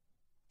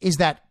is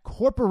that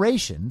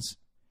corporations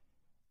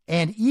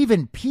and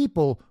even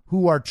people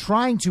who are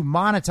trying to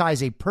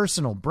monetize a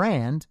personal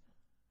brand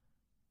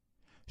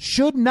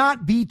should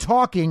not be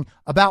talking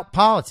about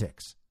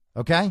politics,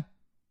 okay?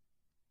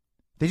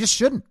 They just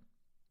shouldn't.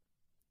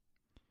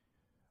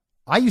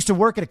 I used to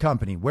work at a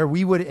company where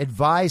we would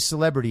advise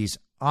celebrities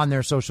on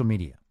their social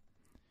media.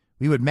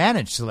 We would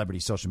manage celebrity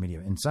social media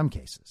in some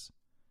cases.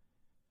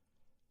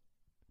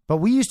 But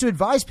we used to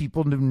advise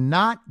people to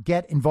not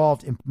get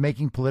involved in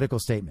making political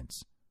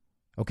statements.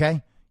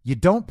 Okay? You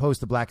don't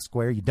post the black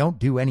square. You don't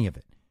do any of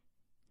it.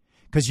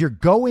 Because you're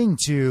going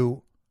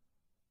to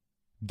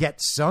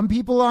get some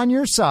people on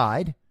your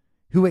side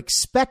who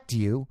expect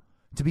you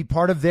to be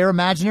part of their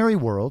imaginary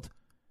world.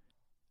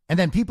 And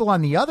then people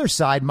on the other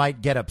side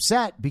might get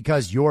upset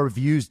because your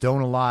views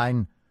don't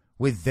align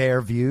with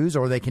their views,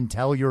 or they can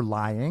tell you're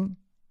lying.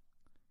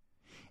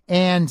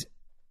 And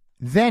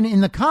then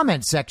in the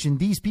comment section,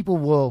 these people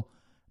will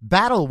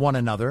battle one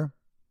another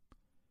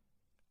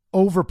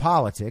over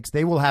politics.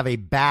 They will have a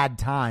bad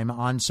time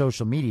on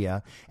social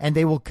media, and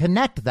they will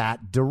connect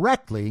that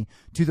directly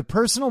to the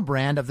personal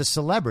brand of the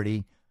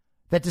celebrity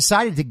that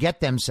decided to get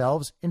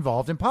themselves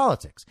involved in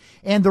politics.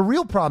 And the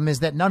real problem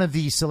is that none of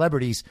these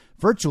celebrities,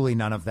 virtually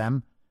none of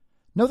them,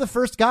 know the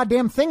first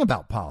goddamn thing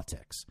about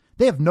politics.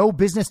 They have no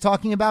business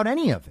talking about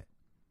any of it.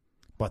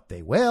 But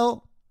they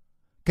will,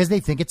 because they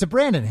think it's a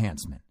brand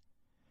enhancement.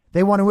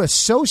 They want to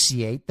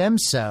associate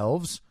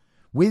themselves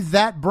with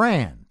that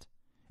brand.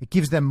 It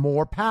gives them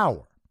more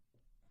power.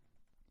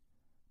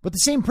 But the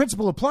same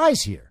principle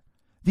applies here.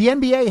 The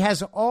NBA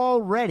has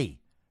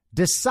already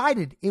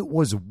decided it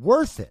was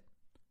worth it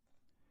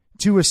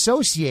to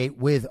associate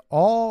with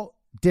all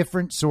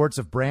different sorts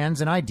of brands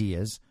and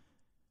ideas.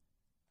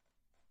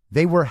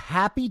 They were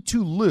happy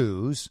to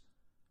lose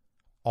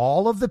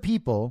all of the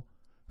people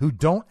who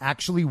don't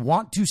actually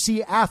want to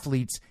see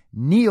athletes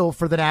kneel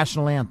for the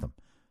national anthem.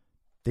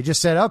 They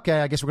just said,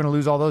 okay, I guess we're going to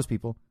lose all those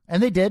people.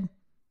 And they did.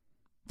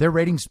 Their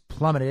ratings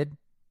plummeted,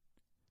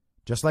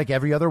 just like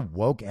every other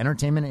woke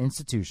entertainment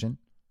institution.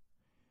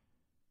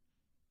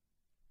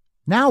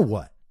 Now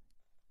what?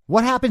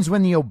 What happens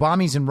when the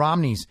Obamas and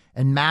Romneys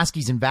and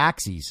Maskies and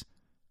Vaxies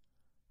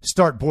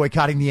start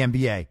boycotting the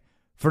NBA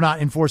for not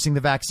enforcing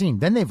the vaccine?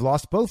 Then they've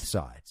lost both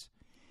sides.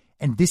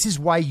 And this is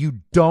why you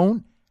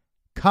don't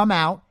come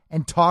out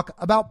and talk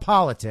about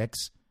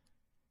politics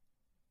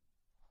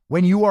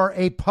when you are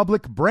a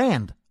public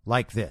brand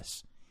like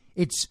this.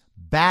 It's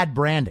bad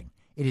branding.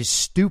 It is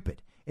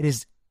stupid. It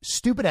is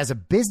stupid as a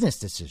business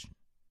decision.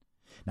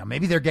 Now,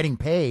 maybe they're getting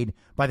paid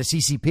by the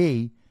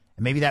CCP,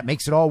 and maybe that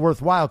makes it all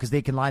worthwhile because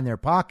they can line their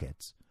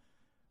pockets.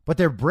 But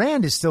their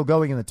brand is still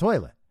going in the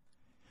toilet.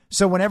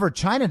 So whenever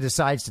China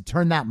decides to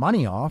turn that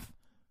money off,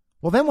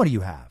 well, then what do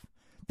you have?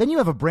 Then you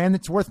have a brand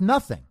that's worth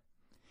nothing.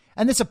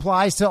 And this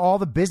applies to all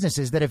the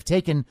businesses that have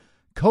taken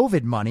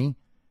COVID money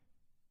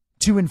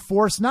to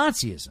enforce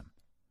Nazism.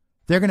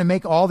 They're going to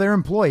make all their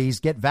employees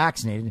get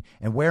vaccinated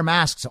and wear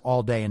masks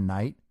all day and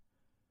night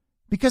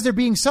because they're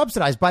being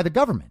subsidized by the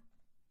government.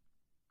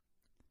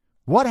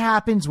 What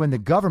happens when the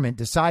government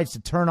decides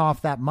to turn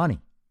off that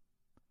money?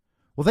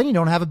 Well, then you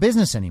don't have a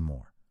business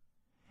anymore.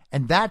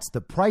 And that's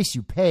the price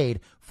you paid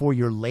for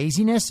your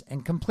laziness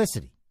and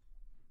complicity.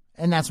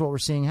 And that's what we're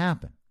seeing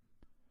happen.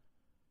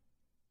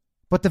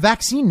 But the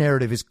vaccine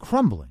narrative is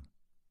crumbling.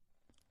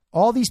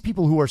 All these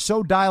people who are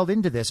so dialed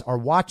into this are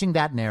watching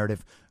that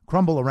narrative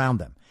crumble around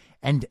them.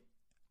 And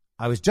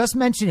I was just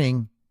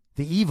mentioning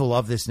the evil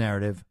of this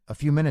narrative a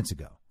few minutes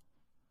ago.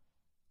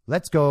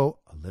 Let's go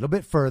a little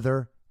bit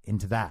further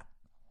into that.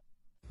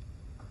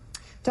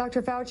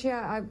 Dr. Fauci,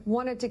 I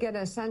wanted to get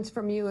a sense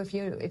from you if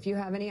you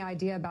have any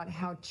idea about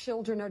how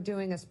children are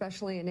doing,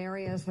 especially in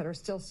areas that are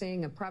still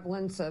seeing a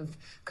prevalence of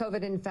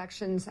COVID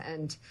infections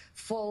and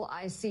full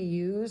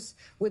ICUs,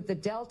 with the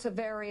Delta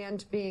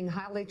variant being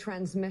highly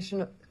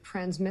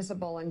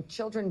transmissible and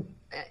children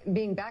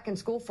being back in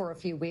school for a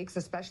few weeks,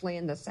 especially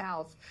in the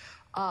South.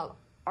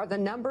 Are the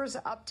numbers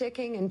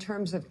upticking in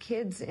terms of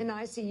kids in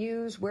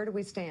ICUs? Where do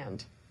we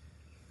stand?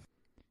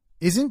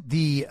 Isn't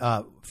the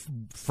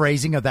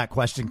phrasing of that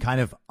question kind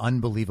of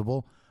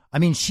unbelievable? I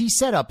mean, she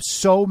set up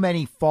so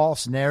many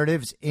false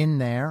narratives in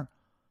there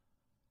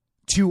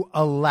to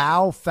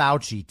allow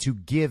Fauci to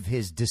give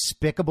his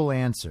despicable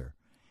answer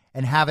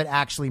and have it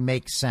actually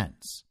make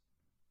sense.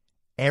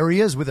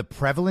 Areas with a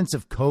prevalence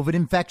of COVID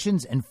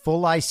infections and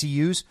full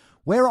ICUs,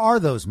 where are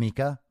those,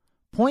 Mika?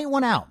 Point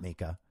one out,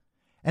 Mika.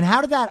 And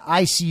how did that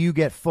ICU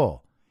get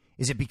full?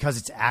 Is it because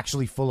it's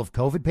actually full of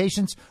COVID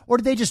patients, or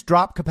did they just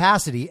drop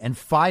capacity and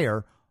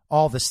fire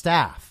all the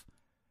staff?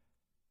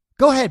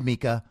 Go ahead,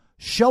 Mika.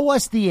 Show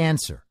us the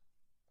answer.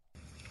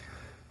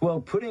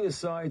 Well, putting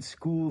aside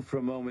school for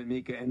a moment,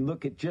 Mika, and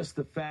look at just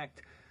the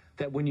fact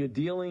that when you're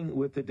dealing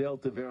with the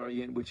Delta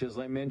variant, which, as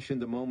I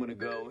mentioned a moment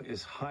ago,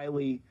 is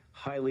highly,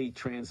 highly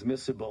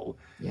transmissible,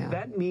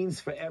 that means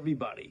for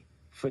everybody,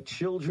 for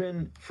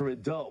children, for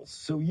adults.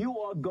 So you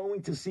are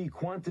going to see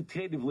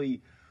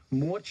quantitatively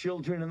more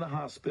children in the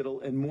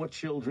hospital and more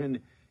children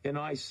in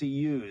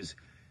ICUs.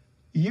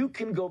 You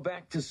can go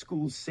back to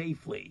school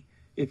safely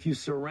if you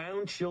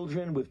surround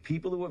children with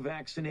people who are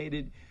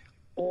vaccinated,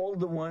 all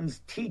the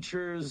ones,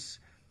 teachers,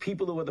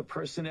 people who are the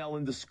personnel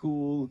in the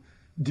school,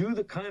 do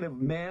the kind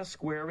of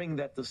mask wearing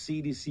that the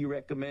CDC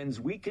recommends.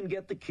 We can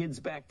get the kids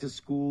back to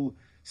school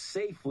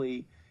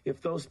safely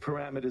if those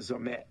parameters are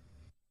met.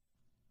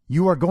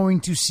 You are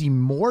going to see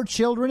more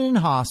children in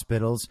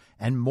hospitals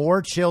and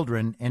more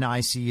children in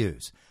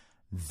ICUs.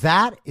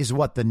 That is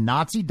what the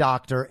Nazi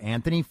doctor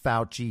Anthony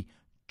Fauci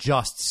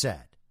just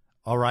said.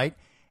 All right.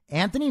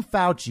 Anthony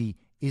Fauci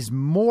is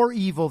more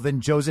evil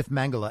than Joseph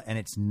Mengele, and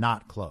it's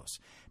not close.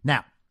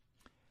 Now,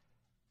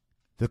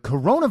 the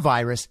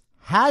coronavirus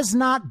has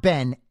not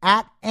been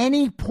at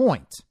any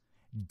point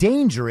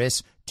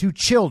dangerous to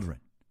children.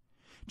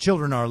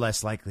 Children are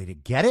less likely to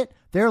get it.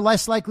 They're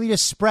less likely to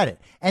spread it.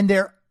 And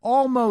they're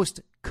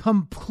almost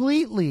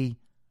completely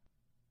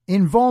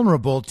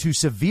invulnerable to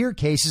severe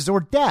cases or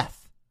death.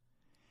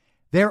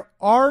 There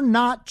are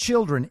not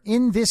children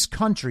in this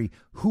country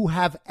who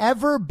have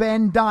ever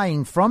been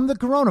dying from the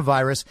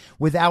coronavirus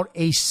without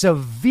a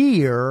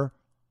severe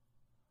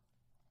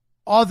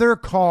other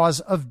cause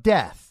of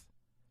death.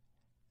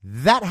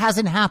 That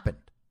hasn't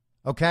happened.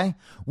 Okay?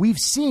 We've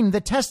seen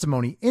the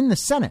testimony in the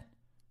Senate.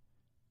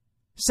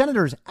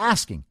 Senators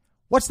asking,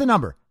 what's the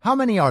number? How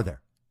many are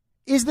there?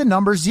 Is the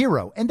number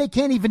 0? And they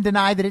can't even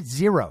deny that it's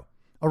 0.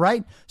 All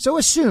right? So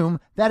assume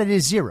that it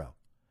is 0.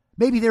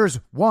 Maybe there's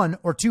 1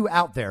 or 2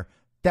 out there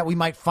that we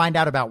might find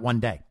out about one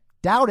day.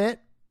 Doubt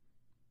it.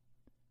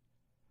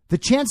 The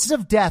chances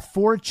of death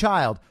for a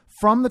child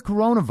from the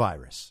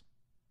coronavirus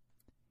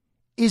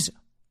is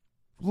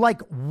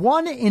like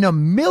 1 in a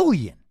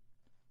million.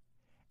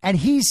 And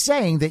he's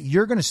saying that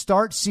you're going to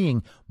start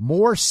seeing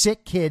more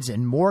sick kids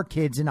and more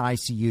kids in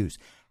ICUs.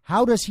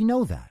 How does he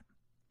know that?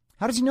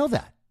 How does he know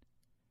that?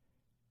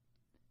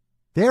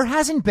 There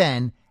hasn't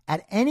been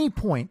at any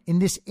point in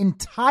this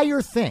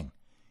entire thing,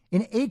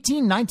 in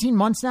 18, 19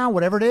 months now,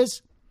 whatever it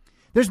is,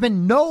 there's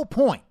been no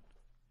point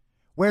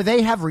where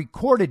they have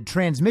recorded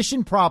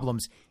transmission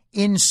problems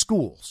in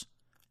schools.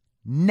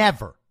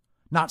 Never.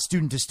 Not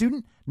student to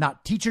student,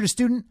 not teacher to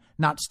student,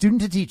 not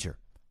student to teacher.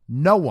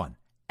 No one,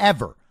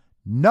 ever.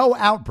 No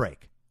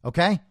outbreak.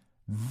 Okay?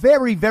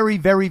 Very, very,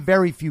 very,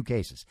 very few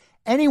cases.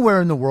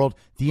 Anywhere in the world,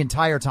 the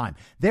entire time.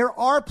 There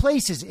are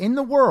places in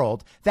the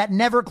world that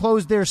never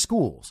closed their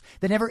schools,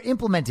 that never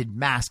implemented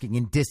masking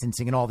and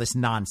distancing and all this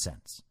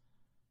nonsense.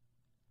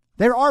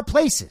 There are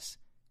places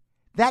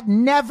that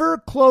never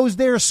close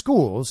their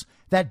schools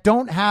that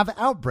don't have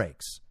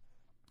outbreaks.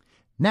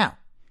 Now,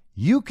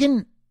 you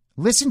can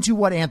listen to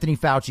what Anthony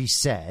Fauci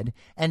said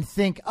and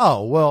think,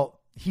 oh, well,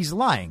 he's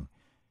lying.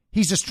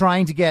 He's just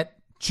trying to get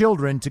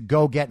children to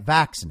go get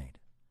vaccinated.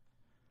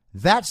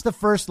 That's the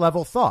first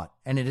level thought,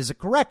 and it is a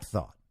correct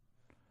thought.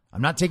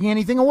 I'm not taking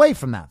anything away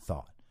from that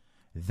thought.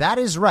 That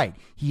is right.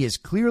 He is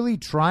clearly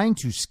trying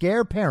to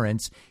scare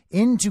parents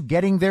into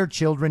getting their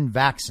children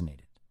vaccinated.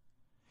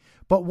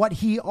 But what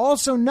he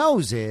also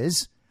knows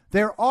is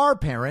there are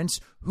parents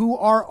who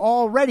are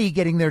already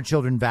getting their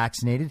children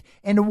vaccinated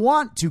and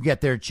want to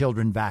get their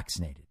children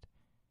vaccinated.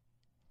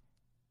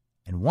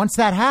 And once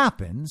that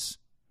happens,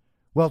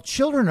 well,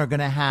 children are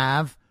going to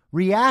have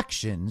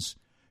reactions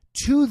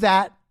to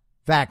that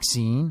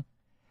vaccine,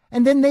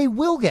 and then they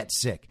will get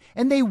sick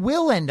and they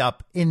will end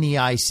up in the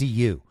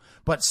ICU,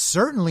 but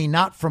certainly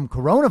not from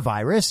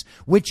coronavirus,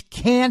 which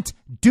can't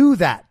do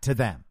that to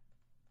them.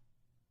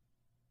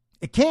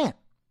 It can't.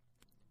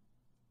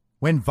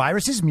 When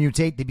viruses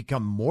mutate, they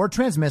become more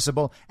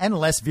transmissible and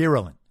less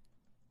virulent.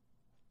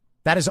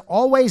 That has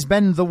always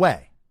been the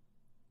way.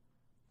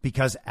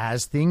 Because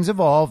as things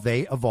evolve,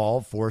 they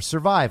evolve for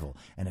survival.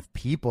 And if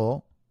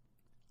people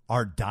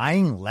are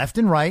dying left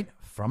and right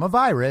from a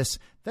virus,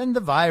 then the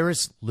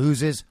virus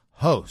loses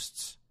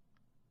hosts.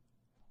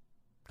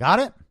 Got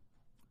it?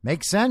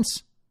 Makes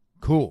sense?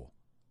 Cool.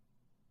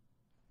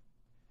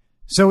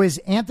 So is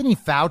Anthony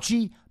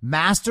Fauci,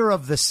 master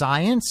of the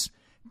science,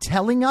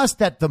 telling us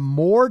that the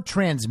more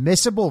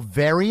transmissible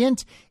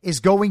variant is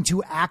going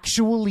to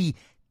actually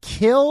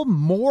kill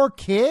more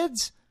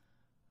kids?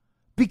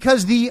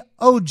 Because the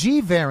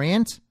OG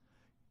variant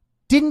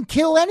didn't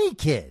kill any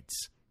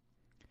kids.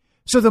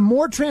 So the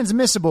more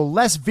transmissible,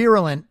 less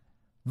virulent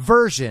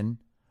version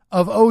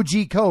of OG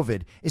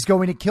COVID is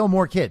going to kill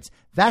more kids.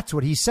 That's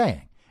what he's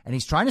saying. And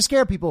he's trying to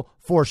scare people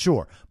for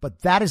sure.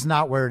 But that is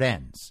not where it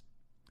ends.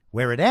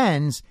 Where it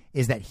ends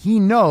is that he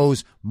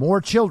knows more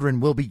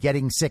children will be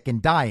getting sick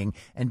and dying,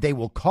 and they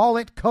will call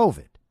it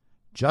COVID,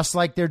 just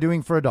like they're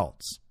doing for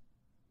adults.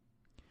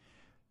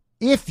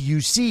 If you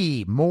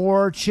see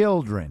more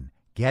children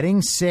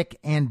getting sick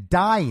and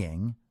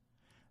dying,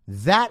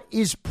 that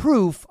is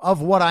proof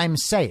of what I'm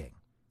saying.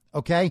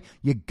 Okay?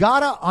 You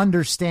gotta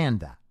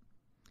understand that.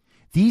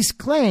 These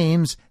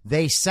claims,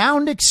 they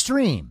sound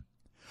extreme.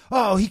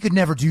 Oh, he could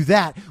never do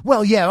that.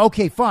 Well, yeah,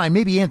 okay, fine.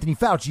 Maybe Anthony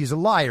Fauci is a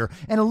liar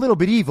and a little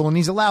bit evil, and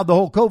he's allowed the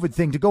whole COVID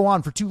thing to go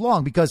on for too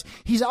long because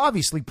he's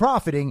obviously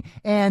profiting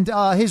and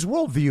his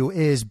worldview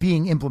is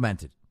being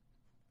implemented.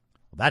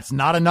 Well, that's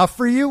not enough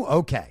for you?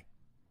 Okay.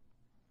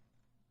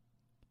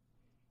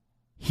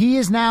 He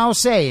is now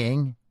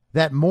saying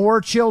that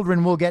more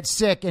children will get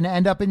sick and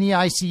end up in the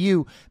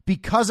ICU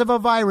because of a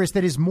virus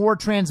that is more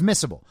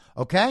transmissible.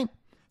 Okay?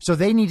 So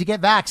they need to get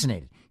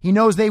vaccinated. He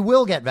knows they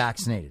will get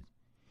vaccinated.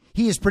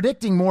 He is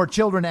predicting more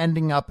children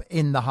ending up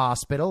in the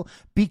hospital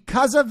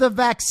because of the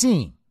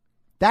vaccine.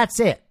 That's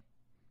it.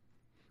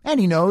 And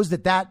he knows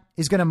that that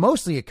is going to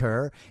mostly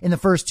occur in the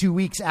first 2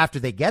 weeks after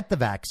they get the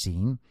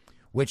vaccine,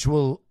 which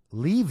will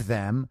leave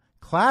them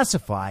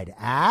classified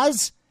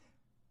as,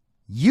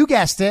 you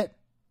guessed it,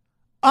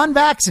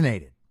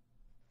 unvaccinated.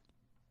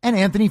 And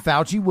Anthony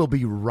Fauci will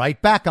be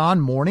right back on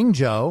Morning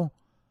Joe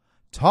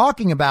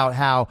talking about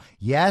how,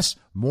 yes,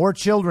 more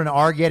children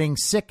are getting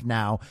sick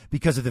now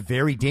because of the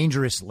very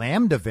dangerous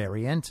Lambda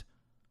variant,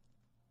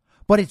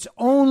 but it's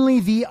only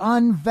the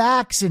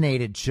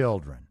unvaccinated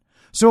children.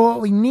 So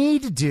what we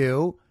need to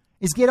do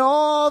is get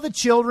all the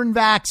children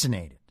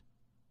vaccinated.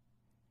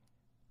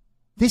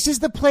 This is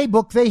the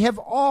playbook they have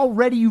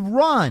already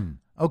run,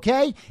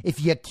 okay? If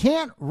you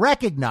can't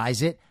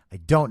recognize it, I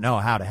don't know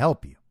how to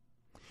help you.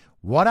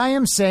 What I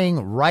am saying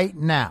right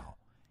now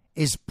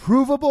is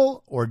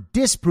provable or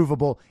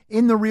disprovable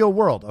in the real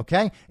world,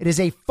 okay? It is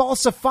a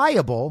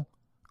falsifiable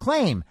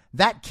claim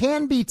that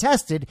can be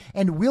tested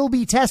and will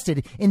be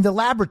tested in the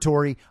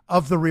laboratory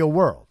of the real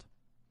world.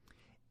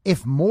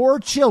 If more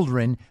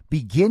children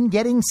begin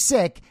getting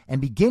sick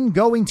and begin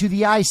going to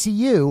the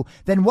ICU,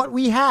 then what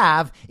we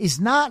have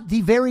is not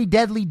the very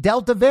deadly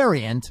Delta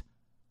variant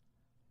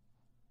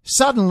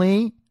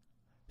suddenly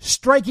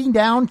striking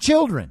down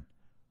children.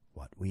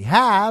 What we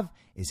have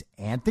is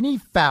Anthony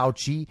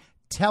Fauci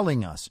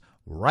telling us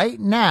right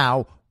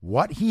now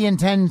what he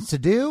intends to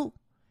do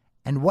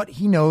and what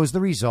he knows the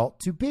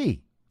result to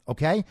be.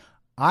 Okay?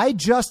 I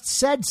just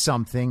said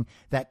something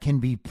that can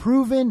be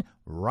proven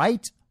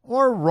right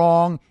or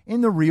wrong in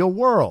the real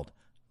world.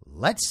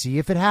 Let's see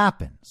if it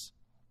happens.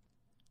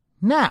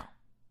 Now,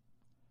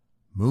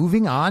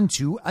 moving on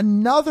to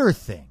another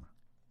thing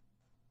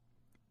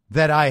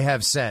that I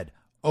have said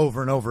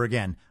over and over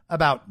again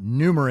about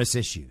numerous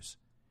issues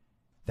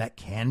that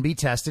can be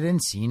tested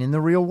and seen in the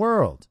real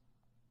world.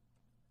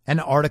 An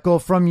article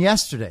from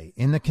yesterday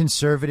in the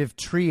Conservative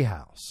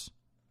Treehouse.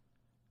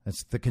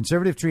 That's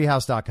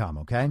theconservativetreehouse.com,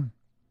 okay?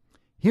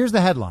 Here's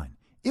the headline.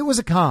 It was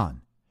a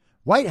con.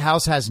 White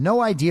House has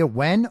no idea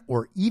when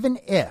or even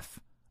if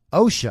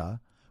OSHA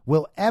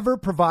will ever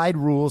provide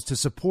rules to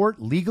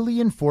support legally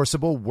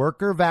enforceable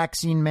worker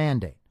vaccine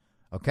mandate.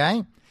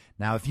 Okay?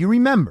 Now, if you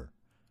remember,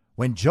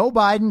 when Joe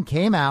Biden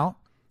came out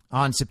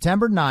on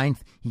September 9th,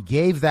 he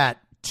gave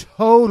that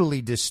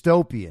totally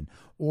dystopian,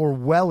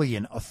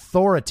 Orwellian,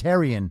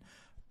 authoritarian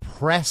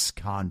press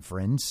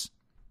conference.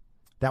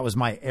 That was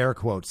my air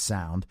quotes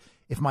sound.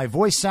 If my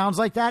voice sounds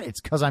like that, it's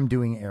because I'm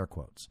doing air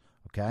quotes.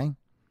 Okay?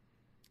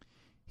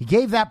 He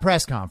gave that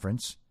press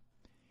conference,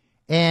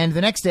 and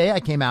the next day I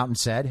came out and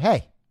said,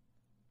 hey,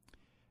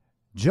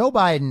 Joe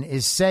Biden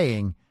is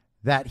saying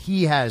that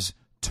he has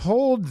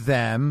told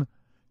them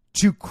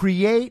to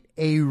create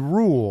a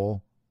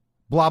rule,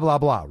 blah, blah,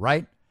 blah,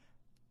 right?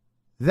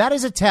 That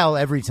is a tell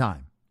every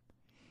time.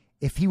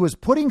 If he was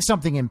putting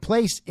something in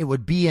place, it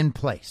would be in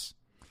place.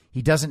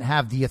 He doesn't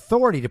have the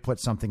authority to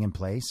put something in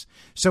place,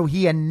 so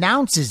he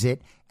announces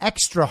it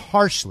extra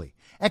harshly,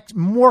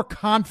 more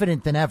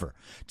confident than ever,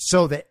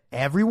 so that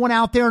everyone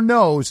out there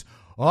knows,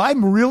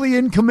 I'm really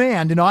in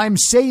command and I'm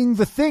saying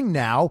the thing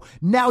now.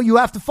 Now you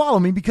have to follow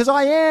me because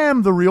I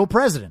am the real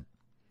president.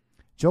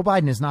 Joe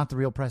Biden is not the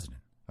real president,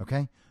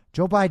 okay?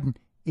 Joe Biden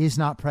is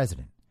not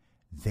president.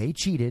 They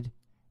cheated.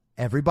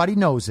 Everybody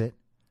knows it.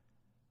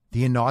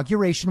 The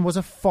inauguration was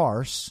a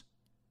farce.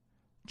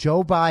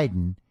 Joe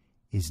Biden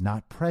is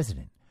not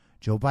president.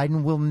 Joe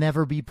Biden will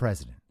never be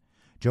president.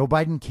 Joe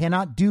Biden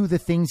cannot do the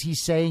things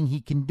he's saying he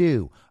can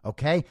do,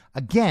 okay?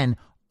 Again,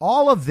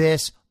 all of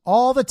this,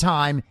 all the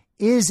time,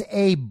 is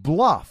a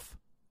bluff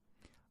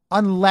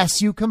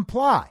unless you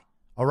comply,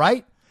 all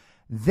right?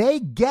 They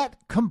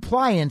get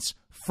compliance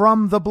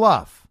from the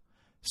bluff.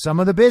 Some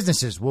of the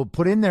businesses will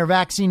put in their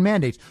vaccine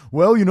mandates.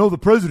 Well, you know, the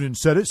president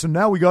said it, so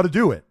now we got to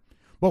do it.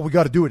 Well, we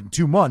got to do it in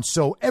 2 months,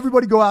 so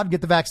everybody go out and get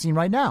the vaccine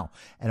right now.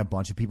 And a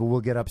bunch of people will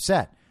get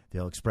upset.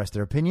 They'll express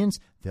their opinions.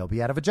 They'll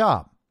be out of a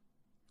job.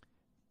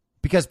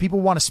 Because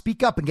people want to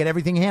speak up and get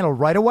everything handled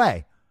right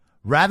away,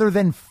 rather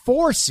than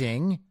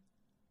forcing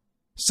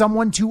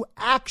someone to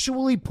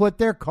actually put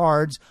their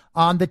cards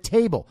on the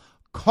table.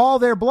 Call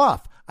their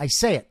bluff. I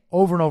say it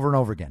over and over and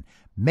over again.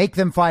 Make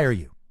them fire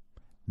you.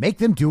 Make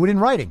them do it in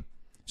writing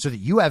so that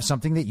you have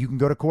something that you can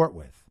go to court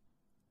with.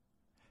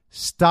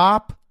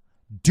 Stop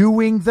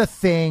doing the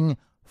thing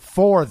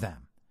for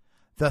them.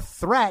 The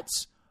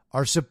threats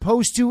are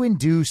supposed to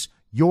induce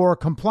your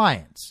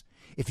compliance.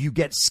 If you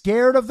get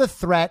scared of the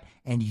threat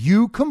and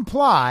you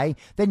comply,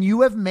 then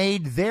you have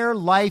made their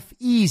life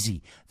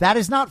easy. That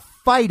is not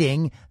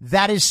fighting.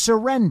 That is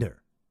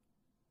surrender.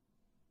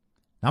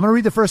 Now, I'm going to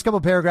read the first couple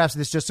of paragraphs of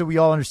this just so we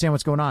all understand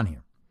what's going on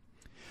here.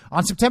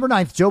 On September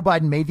 9th, Joe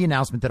Biden made the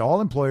announcement that all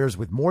employers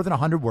with more than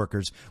 100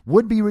 workers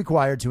would be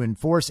required to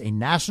enforce a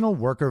national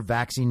worker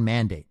vaccine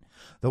mandate.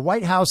 The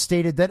White House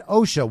stated that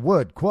OSHA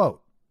would,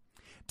 quote,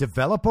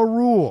 develop a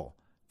rule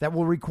that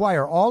will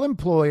require all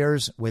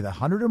employers with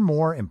 100 or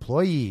more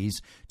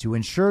employees to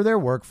ensure their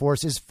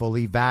workforce is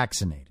fully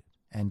vaccinated,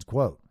 end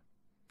quote.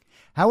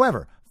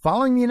 However,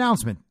 following the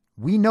announcement,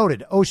 we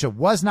noted OSHA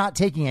was not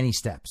taking any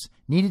steps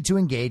needed to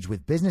engage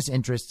with business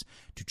interests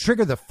to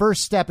trigger the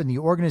first step in the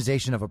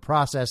organization of a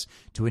process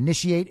to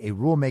initiate a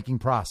rulemaking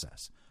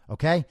process.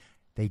 Okay?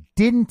 They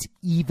didn't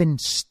even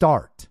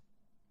start.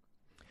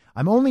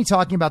 I'm only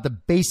talking about the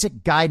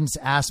basic guidance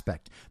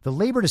aspect, the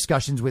labor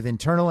discussions with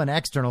internal and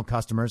external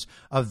customers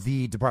of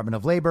the Department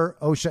of Labor,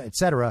 OSHA,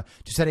 etc.,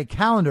 to set a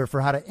calendar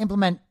for how to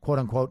implement, quote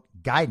unquote,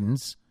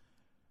 guidance.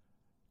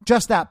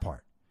 Just that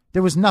part.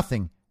 There was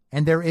nothing,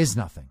 and there is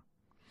nothing.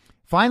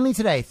 Finally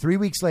today, 3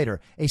 weeks later,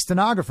 a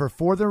stenographer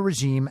for the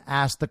regime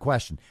asked the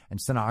question.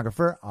 And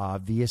stenographer,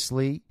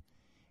 obviously,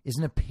 is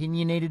an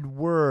opinionated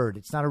word.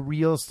 It's not a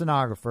real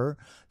stenographer.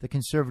 The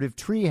conservative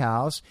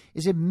treehouse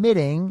is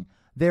admitting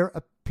their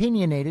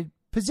opinionated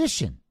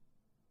position.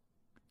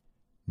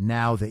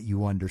 Now that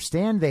you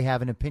understand they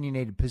have an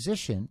opinionated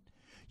position,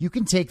 you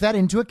can take that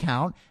into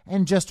account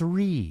and just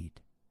read.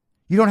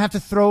 You don't have to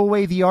throw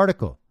away the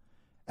article,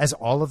 as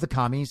all of the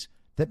commies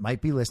that might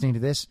be listening to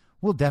this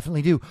will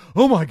definitely do.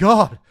 Oh my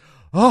God.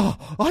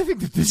 Oh, I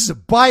think that this is a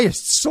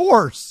biased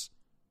source.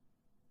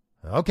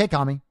 Okay,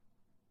 commie.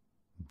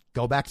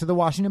 Go back to the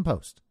Washington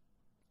Post.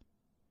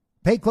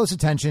 Pay close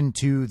attention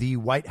to the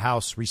White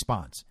House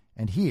response.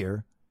 And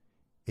here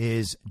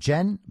is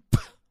Jen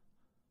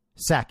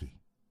Psaki.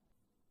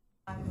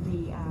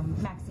 The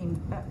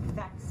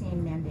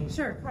vaccine mandate.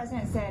 Sure. The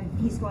president said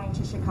he's going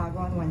to Chicago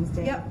on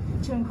Wednesday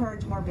to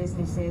encourage more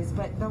businesses.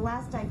 But the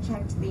last I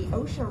checked, the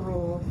OSHA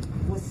rule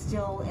was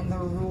still in the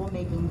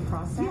rulemaking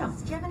process. Yeah.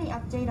 Do you have any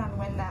update on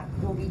when that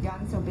will be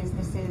done so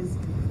businesses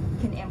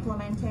can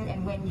implement it,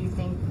 and when you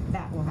think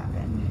that will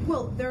happen?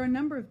 Well, there are a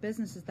number of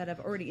businesses that have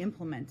already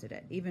implemented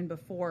it, even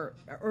before,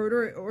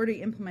 or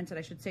already implemented,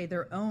 I should say,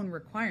 their own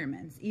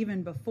requirements,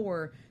 even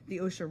before the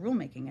OSHA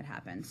rulemaking had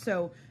happened.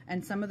 So,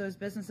 and some of those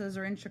businesses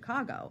are in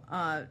Chicago.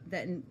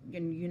 That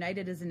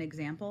United is an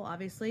example,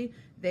 obviously.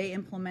 They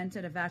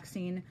implemented a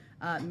vaccine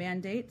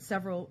mandate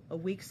several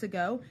weeks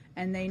ago,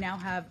 and they now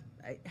have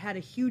had a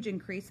huge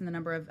increase in the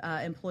number of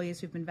employees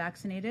who've been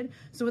vaccinated.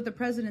 So what the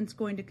president's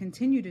going to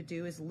continue to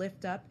do is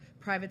lift up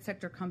private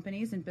sector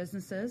companies and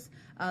businesses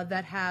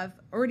that have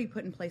already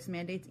put in place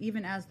mandates,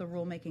 even as the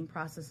rulemaking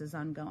process is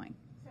ongoing.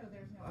 So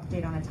there's no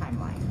update on a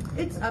timeline?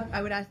 It's up.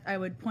 I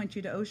would point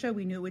you to OSHA.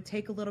 We knew it would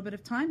take a little bit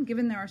of time,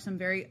 given there are some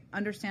very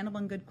understandable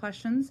and good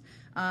questions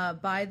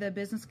by the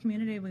business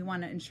community. They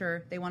want to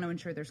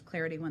ensure there's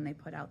clarity when they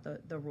put out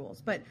the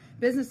rules. But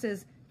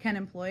businesses can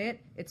employ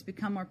it. It's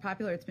become more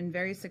popular. It's been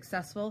very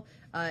successful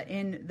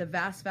in the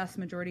vast, vast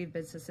majority of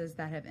businesses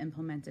that have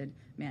implemented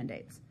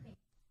mandates.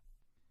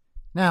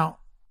 Now,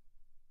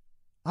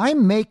 I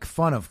make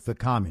fun of the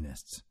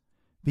communists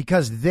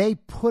because they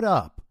put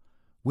up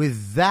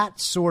with that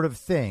sort of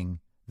thing,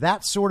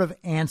 that sort of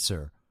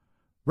answer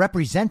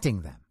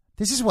representing them.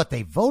 This is what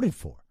they voted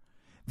for.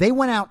 They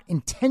went out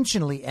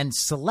intentionally and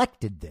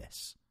selected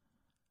this.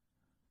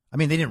 I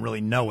mean, they didn't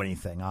really know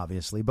anything,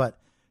 obviously, but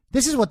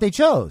this is what they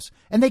chose,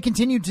 and they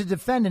continued to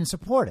defend and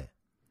support it.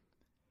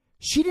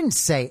 She didn't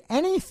say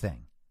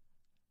anything.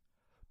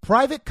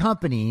 Private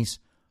companies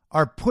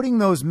are putting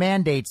those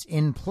mandates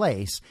in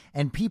place,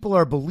 and people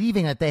are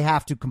believing that they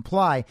have to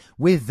comply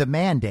with the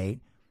mandate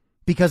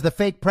because the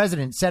fake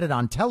president said it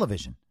on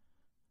television.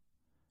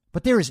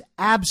 But there is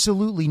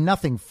absolutely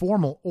nothing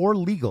formal or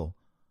legal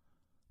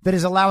that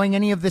is allowing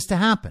any of this to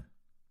happen.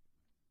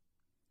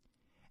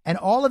 And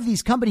all of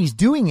these companies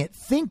doing it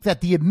think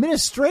that the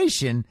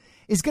administration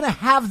is going to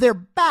have their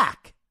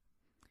back.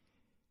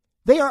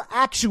 They are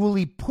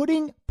actually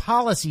putting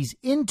policies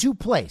into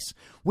place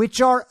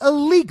which are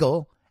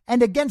illegal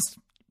and against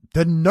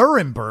the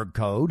Nuremberg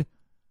Code.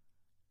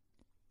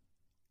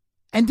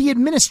 And the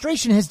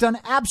administration has done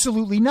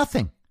absolutely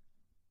nothing.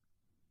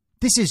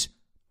 This is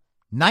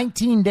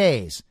 19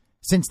 days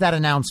since that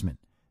announcement.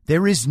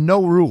 There is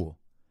no rule.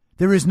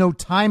 There is no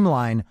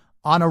timeline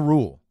on a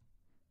rule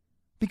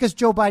because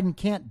Joe Biden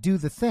can't do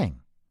the thing.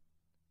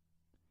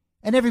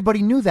 And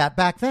everybody knew that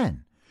back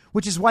then,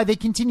 which is why they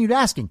continued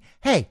asking,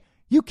 hey,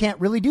 you can't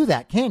really do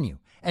that, can you?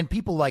 And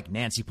people like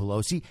Nancy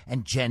Pelosi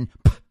and Jen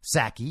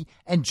Psaki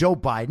and Joe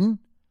Biden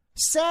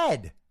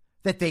said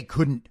that they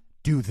couldn't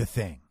do the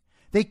thing.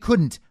 They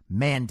couldn't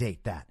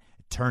mandate that.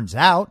 It turns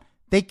out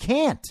they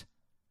can't.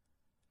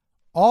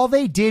 All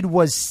they did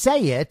was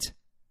say it,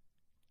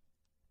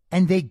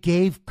 and they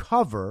gave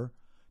cover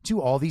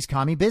to all these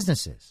commie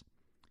businesses.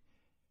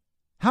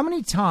 How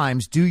many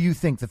times do you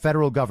think the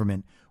federal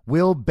government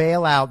will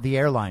bail out the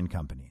airline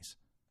companies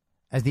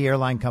as the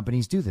airline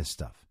companies do this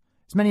stuff?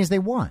 As many as they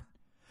want.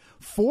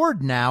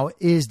 Ford now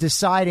is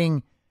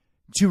deciding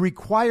to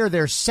require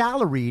their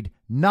salaried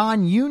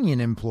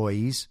non-union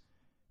employees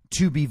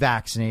to be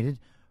vaccinated,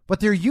 but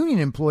their union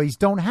employees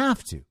don't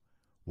have to.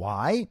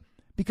 Why?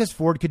 Because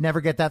Ford could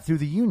never get that through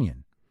the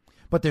union.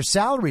 But their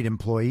salaried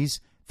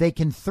employees, they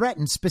can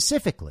threaten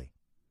specifically.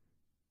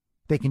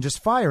 They can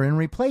just fire and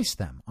replace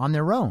them on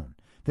their own.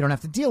 They don't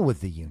have to deal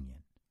with the union.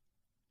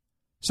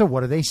 So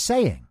what are they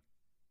saying?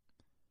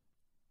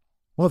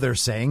 Well, they're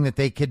saying that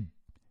they could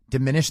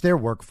diminish their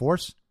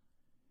workforce.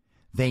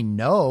 They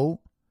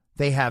know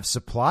they have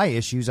supply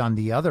issues on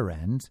the other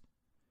end.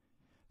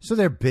 So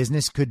their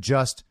business could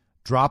just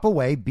drop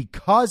away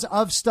because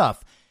of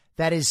stuff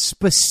that is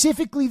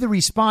specifically the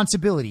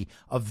responsibility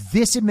of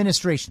this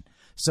administration.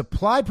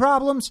 Supply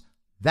problems,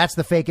 that's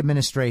the fake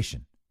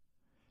administration.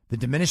 The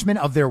diminishment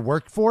of their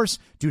workforce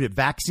due to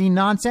vaccine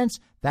nonsense,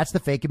 that's the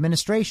fake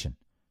administration.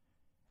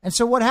 And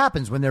so what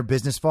happens when their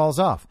business falls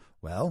off?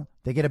 Well,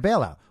 they get a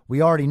bailout.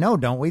 We already know,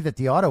 don't we, that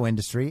the auto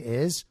industry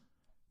is,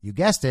 you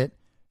guessed it,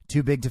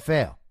 too big to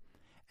fail.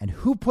 And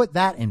who put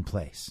that in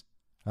place?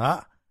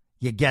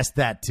 You guessed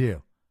that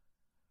too.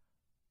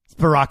 It's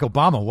Barack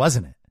Obama,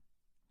 wasn't it?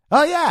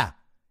 Oh, yeah,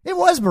 it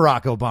was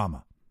Barack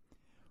Obama.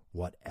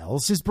 What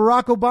else is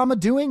Barack Obama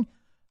doing?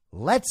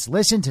 Let's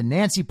listen to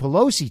Nancy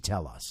Pelosi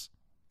tell us.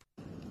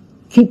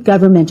 Keep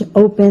government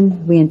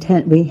open.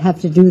 We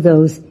have to do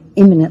those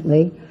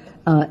imminently,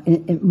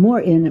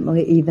 more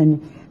imminently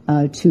even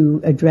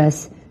to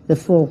address the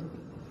full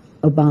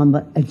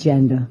Obama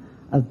agenda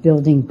of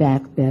building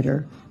back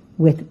better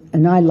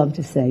and I love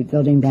to say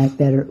building back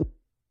better.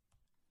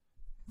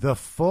 The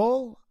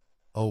full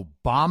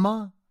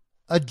Obama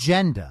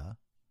agenda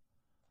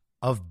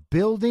of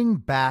building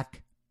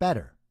back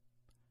better.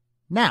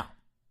 Now,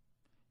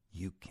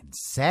 you can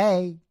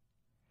say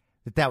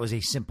that was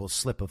a simple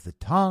slip of the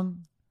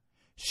tongue.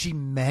 She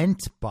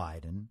meant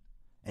Biden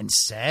and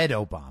said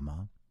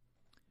Obama.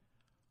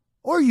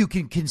 Or you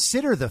can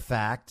consider the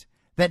fact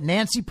that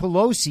Nancy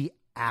Pelosi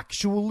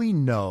actually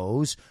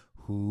knows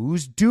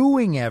who's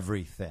doing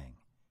everything.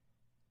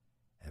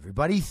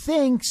 Everybody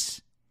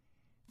thinks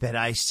that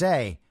I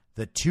say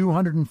the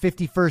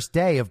 251st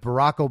day of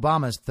Barack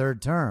Obama's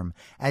third term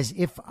as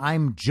if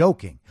I'm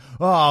joking.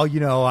 Oh,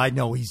 I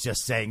know he's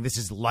just saying this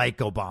is like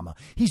Obama.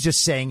 He's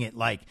just saying it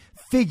like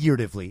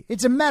figuratively.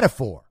 It's a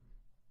metaphor.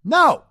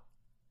 No.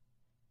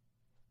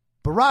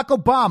 Barack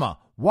Obama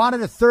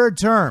wanted a third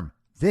term.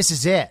 This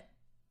is it.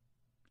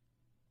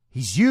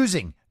 He's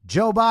using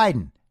Joe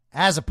Biden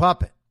as a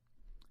puppet.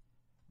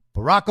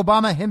 Barack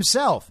Obama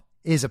himself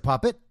is a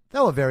puppet,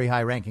 though a very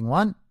high-ranking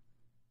one.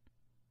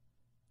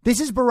 This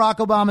is Barack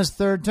Obama's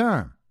third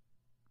term.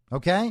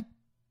 Okay?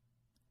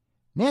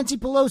 Nancy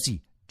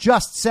Pelosi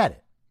just said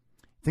it.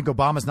 Think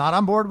Obama's not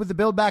on board with the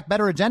Build Back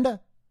Better agenda?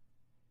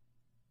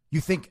 You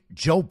think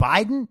Joe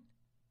Biden,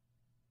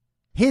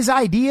 his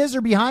ideas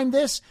are behind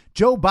this?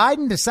 Joe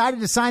Biden decided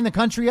to sign the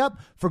country up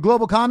for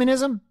global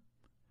communism?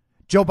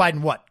 Joe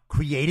Biden what?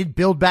 Created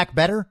Build Back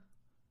Better?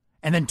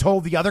 And then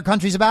told the other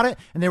countries about it?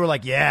 And they were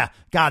like, yeah,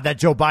 God, that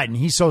Joe Biden,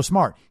 he's so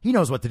smart. He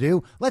knows what to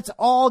do. Let's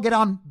all get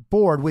on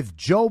board with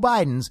Joe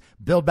Biden's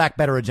Build Back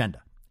Better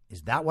agenda.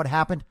 Is that what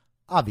happened?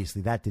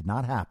 Obviously, that did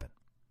not happen.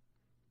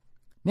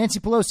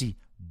 Nancy Pelosi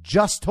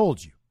just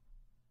told you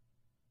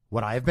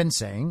what I have been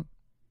saying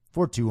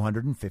for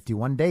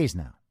 251 days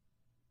now.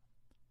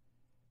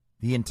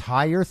 The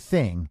entire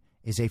thing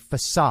is a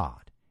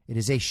facade. It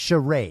is a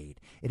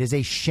charade. It is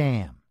a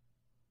sham.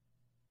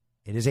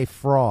 It is a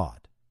fraud.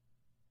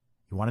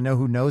 You want to know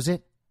who knows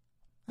it?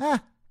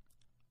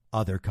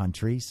 Other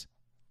countries.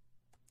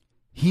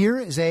 Here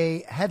is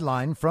a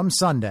headline from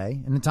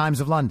Sunday in the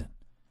Times of London.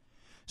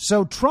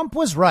 So Trump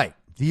was right.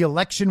 The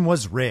election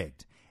was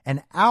rigged.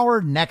 And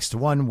our next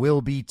one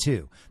will be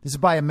too. This is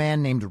by a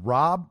man named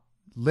Rob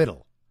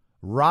Little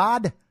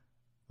Rod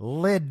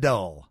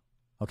Liddle.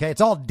 Okay,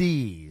 it's all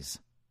D's.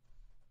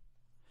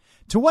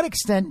 To what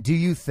extent do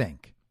you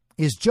think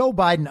is Joe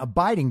Biden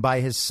abiding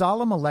by his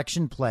solemn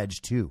election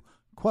pledge to,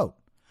 quote,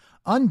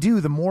 undo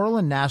the moral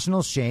and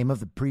national shame of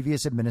the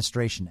previous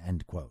administration,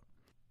 end quote?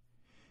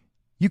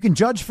 You can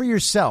judge for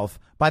yourself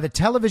by the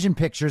television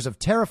pictures of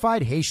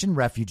terrified Haitian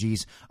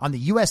refugees on the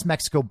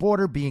U.S.-Mexico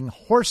border being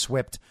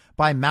horsewhipped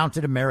by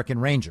mounted American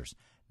Rangers.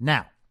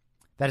 Now,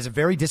 that is a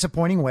very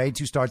disappointing way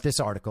to start this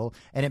article,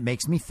 and it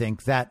makes me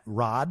think that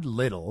Rod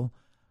Liddle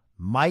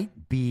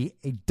might be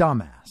a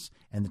dumbass.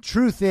 And the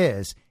truth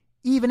is,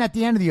 even at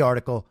the end of the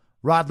article,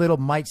 Rod Liddle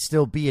might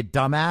still be a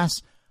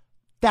dumbass.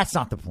 That's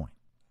not the point.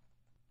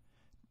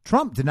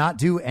 Trump did not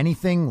do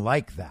anything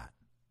like that.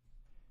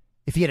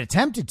 If he had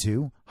attempted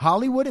to,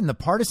 Hollywood and the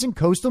partisan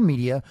coastal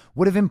media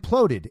would have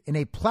imploded in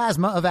a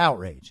plasma of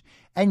outrage.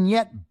 And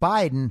yet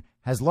Biden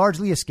has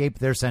largely escaped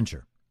their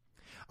censure.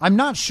 I'm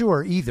not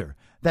sure either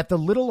that the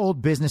little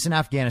old business in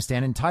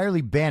Afghanistan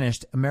entirely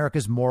banished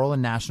America's moral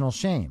and national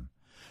shame,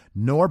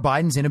 nor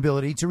Biden's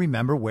inability to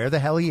remember where the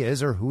hell he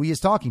is or who he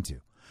is talking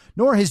to,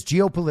 nor his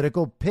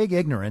geopolitical pig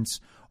ignorance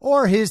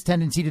or his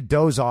tendency to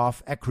doze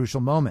off at crucial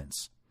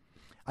moments.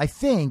 I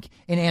think,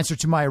 in answer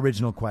to my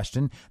original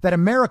question, that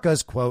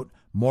America's, quote,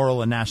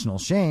 moral and national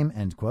shame,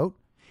 end quote,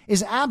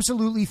 is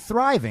absolutely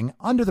thriving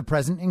under the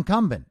present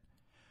incumbent,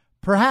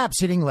 perhaps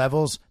hitting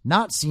levels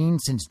not seen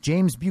since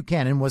James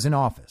Buchanan was in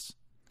office.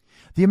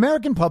 The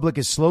American public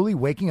is slowly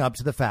waking up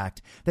to the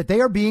fact that they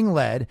are being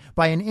led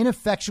by an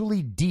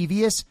ineffectually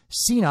devious,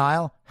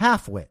 senile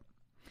halfwit.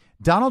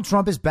 Donald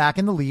Trump is back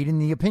in the lead in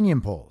the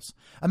opinion polls.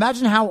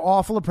 Imagine how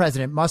awful a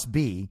president must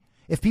be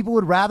if people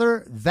would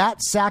rather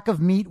that sack of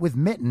meat with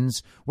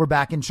mittens were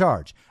back in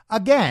charge.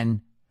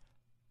 Again,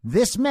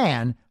 this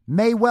man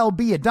may well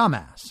be a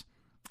dumbass,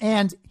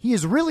 and he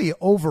is really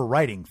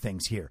overwriting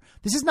things here.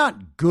 This is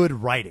not good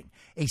writing.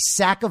 A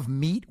sack of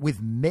meat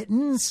with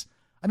mittens?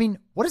 I mean,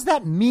 what does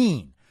that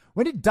mean?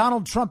 When did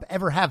Donald Trump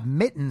ever have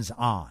mittens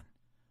on?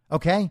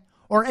 Okay?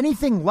 Or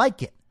anything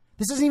like it.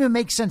 This doesn't even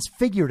make sense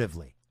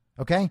figuratively.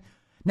 Okay?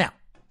 Now,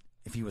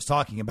 if he was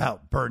talking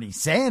about Bernie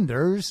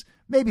Sanders,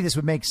 maybe this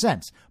would make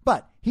sense.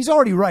 But he's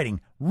already writing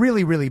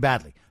really, really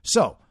badly.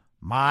 So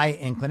my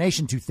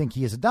inclination to think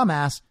he is a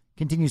dumbass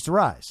continues to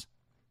rise.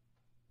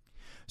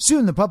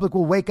 Soon the public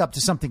will wake up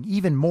to something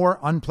even more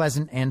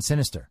unpleasant and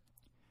sinister.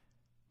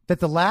 That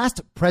the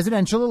last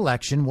presidential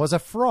election was a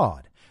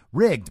fraud,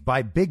 rigged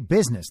by big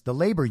business, the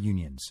labor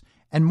unions,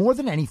 and more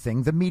than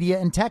anything, the media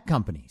and tech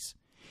companies.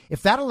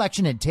 If that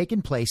election had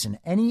taken place in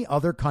any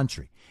other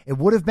country, it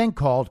would have been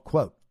called,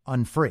 quote,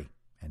 unfree,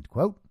 end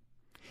quote.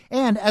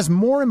 And as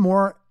more and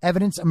more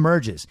evidence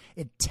emerges,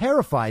 it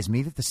terrifies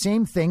me that the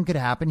same thing could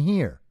happen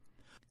here.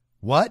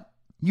 What,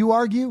 you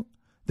argue?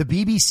 The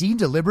BBC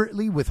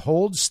deliberately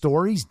withholds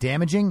stories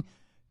damaging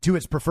to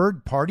its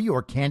preferred party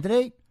or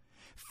candidate?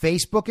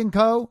 Facebook and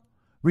co.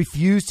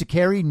 refuse to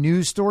carry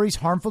news stories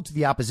harmful to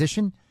the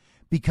opposition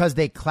because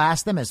they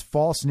class them as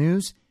false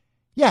news?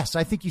 Yes,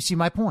 I think you see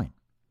my point.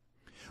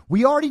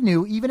 We already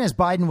knew, even as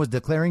Biden was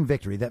declaring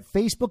victory, that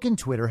Facebook and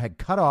Twitter had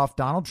cut off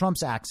Donald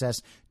Trump's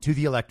access to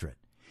the electorate.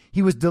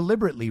 He was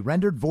deliberately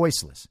rendered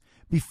voiceless.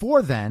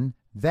 Before then,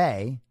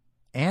 they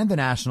and the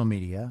national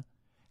media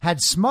had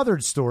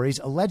smothered stories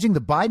alleging the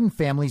Biden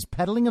family's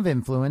peddling of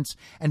influence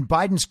and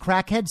Biden's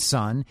crackhead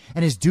son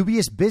and his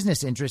dubious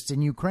business interests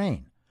in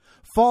Ukraine.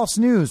 False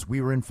news,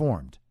 we were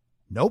informed.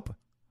 Nope.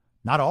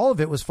 Not all of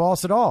it was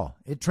false at all.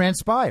 It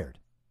transpired.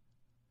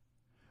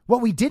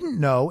 What we didn't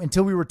know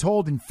until we were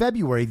told in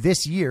February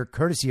this year,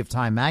 courtesy of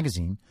Time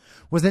magazine,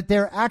 was that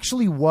there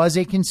actually was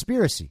a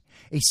conspiracy,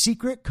 a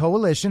secret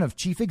coalition of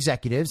chief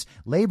executives,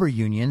 labor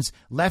unions,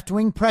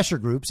 left-wing pressure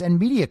groups, and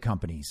media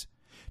companies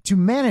to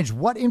manage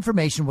what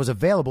information was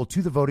available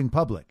to the voting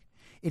public.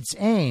 Its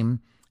aim,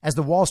 as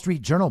the Wall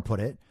Street Journal put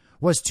it,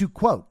 was to,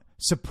 quote,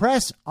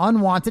 suppress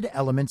unwanted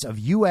elements of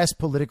U.S.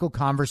 political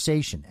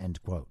conversation,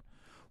 end quote.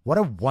 What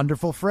a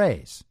wonderful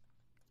phrase.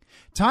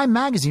 Time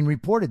magazine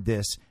reported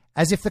this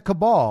as if the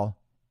cabal,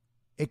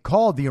 it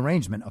called the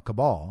arrangement a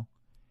cabal,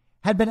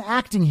 had been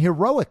acting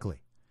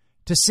heroically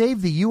to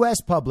save the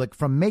U.S. public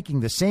from making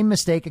the same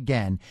mistake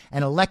again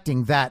and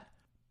electing that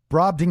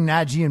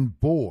Brobdingnagian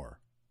bore,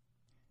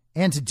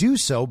 and to do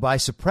so by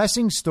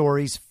suppressing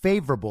stories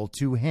favorable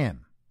to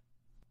him.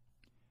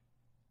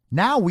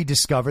 Now we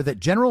discover that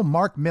General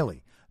Mark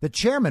Milley, the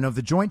chairman of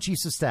the Joint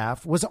Chiefs of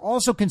Staff, was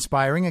also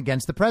conspiring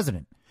against the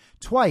president.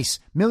 Twice,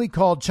 Milley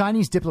called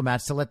Chinese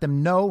diplomats to let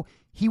them know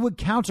he would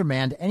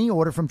countermand any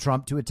order from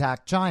Trump to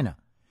attack China,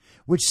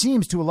 which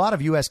seems to a lot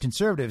of U.S.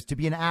 conservatives to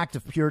be an act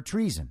of pure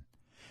treason.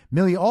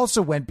 Milley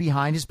also went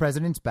behind his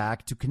president's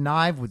back to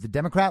connive with the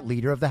Democrat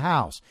leader of the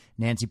House,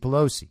 Nancy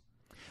Pelosi.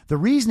 The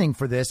reasoning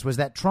for this was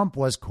that Trump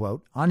was,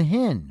 quote,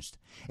 unhinged,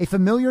 a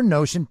familiar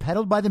notion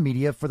peddled by the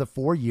media for the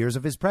 4 years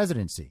of his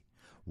presidency.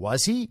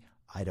 Was he?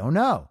 I don't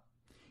know.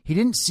 He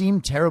didn't seem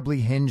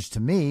terribly hinged to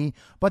me,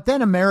 but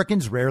then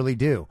Americans rarely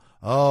do.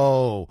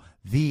 Oh,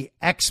 the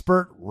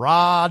expert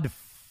Rod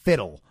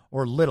Fiddle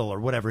or Little or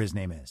whatever his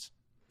name is.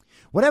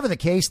 Whatever the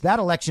case, that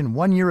election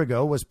 1 year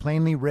ago was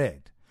plainly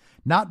rigged.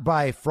 Not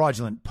by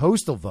fraudulent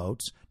postal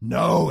votes.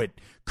 No, it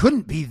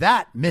couldn't be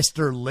that,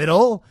 Mr.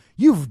 Little.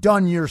 You've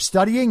done your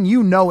studying.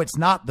 You know it's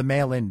not the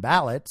mail-in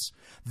ballots.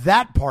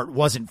 That part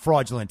wasn't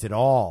fraudulent at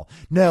all.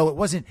 No, it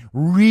wasn't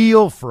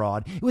real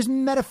fraud. It was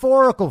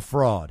metaphorical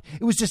fraud.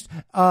 It was just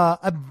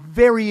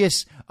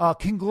various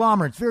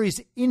conglomerates, various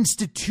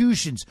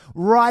institutions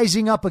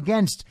rising up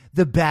against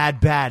the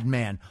bad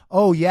man.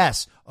 Oh,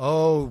 yes.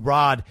 Oh,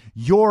 Rod,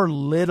 your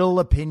little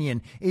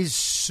opinion is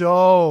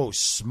so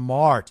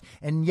smart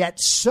and yet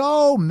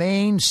so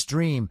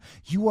mainstream.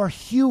 You are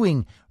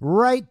hewing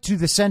right to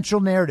the central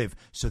narrative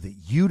so that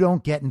you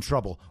don't get in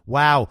trouble.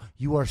 Wow,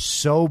 you are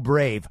so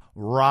brave,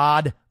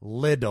 Rod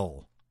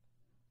Little.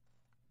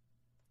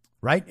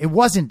 Right? It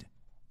wasn't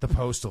the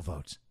postal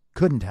votes.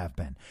 Couldn't have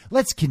been.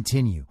 Let's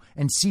continue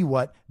and see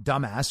what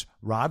dumbass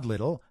Rod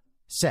Little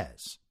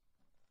says.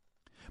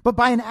 But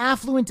by an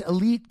affluent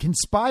elite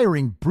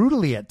conspiring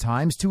brutally at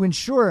times to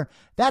ensure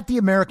that the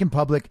American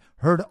public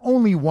heard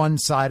only one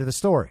side of the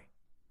story.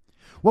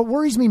 What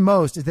worries me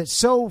most is that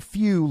so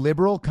few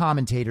liberal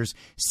commentators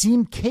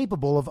seem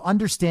capable of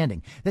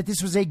understanding that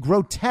this was a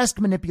grotesque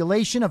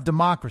manipulation of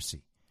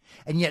democracy.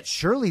 And yet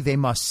surely they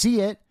must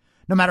see it,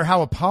 no matter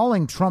how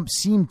appalling Trump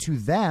seemed to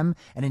them,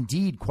 and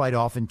indeed quite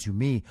often to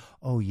me.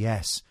 Oh,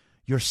 yes,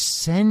 your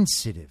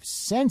sensitive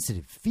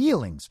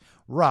feelings,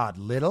 Rod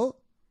Little.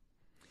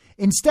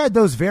 Instead,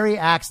 those very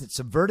acts that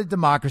subverted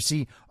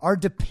democracy are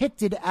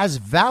depicted as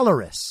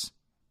valorous.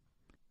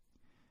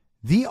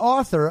 The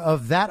author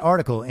of that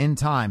article in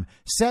Time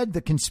said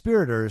the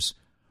conspirators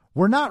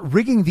were not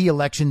rigging the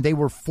election, they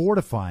were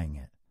fortifying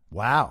it.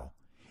 Wow.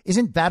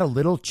 Isn't that a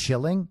little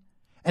chilling?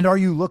 And are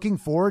you looking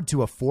forward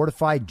to a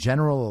fortified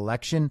general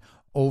election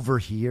over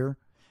here?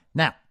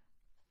 Now,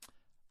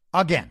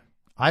 again,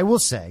 I will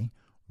say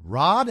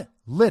Rod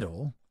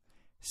Little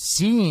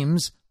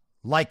seems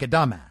like a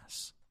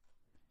dumbass.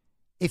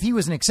 If he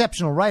was an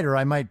exceptional writer,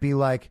 I might be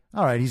like,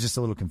 all right, he's just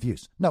a little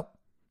confused. No,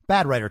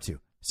 bad writer too.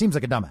 Seems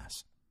like a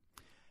dumbass.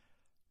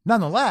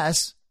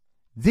 Nonetheless,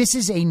 this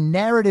is a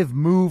narrative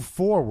move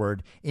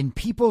forward in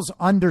people's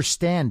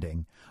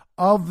understanding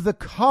of the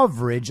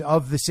coverage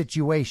of the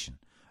situation.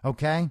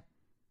 Okay?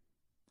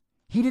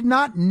 He did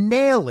not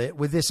nail it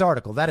with this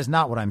article. That is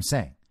not what I'm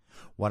saying.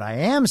 What I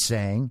am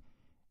saying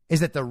is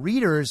that the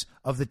readers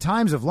of the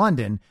Times of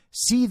London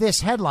see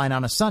this headline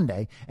on a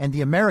Sunday, and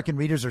the American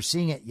readers are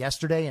seeing it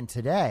yesterday and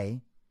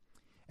today,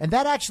 and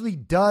that actually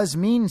does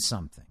mean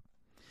something.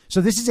 So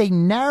this is a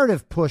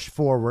narrative push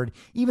forward,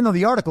 even though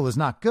the article is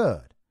not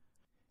good.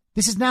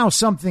 This is now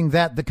something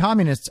that the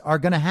communists are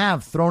going to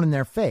have thrown in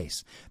their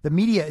face. The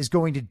media is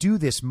going to do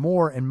this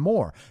more and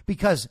more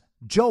because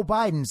Joe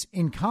Biden's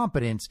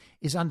incompetence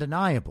is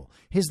undeniable.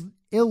 His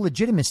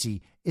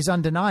illegitimacy is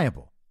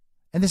undeniable.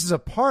 And this is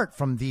apart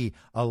from the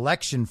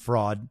election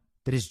fraud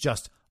that is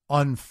just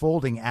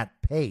unfolding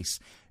at pace.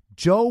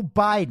 Joe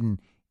Biden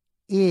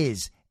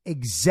is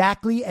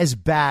exactly as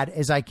bad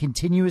as I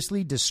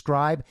continuously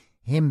describe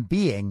him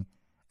being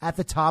at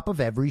the top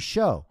of every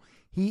show.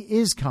 He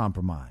is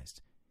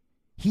compromised.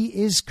 He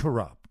is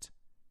corrupt.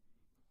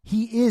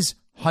 He is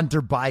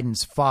Hunter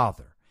Biden's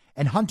father.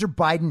 And Hunter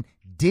Biden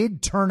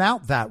did turn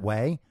out that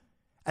way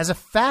as a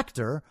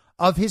factor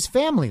of his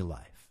family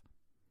life.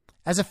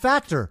 As a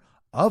factor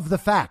of the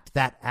fact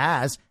that,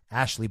 as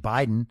Ashley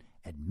Biden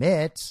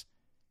admits,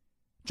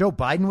 Joe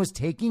Biden was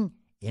taking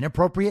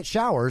inappropriate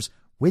showers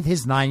with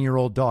his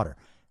 9-year-old daughter.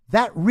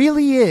 That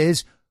really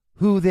is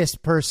who this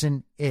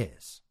person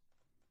is.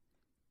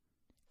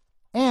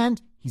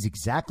 And he's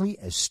exactly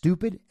as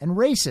stupid and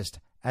racist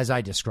as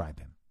I describe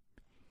him.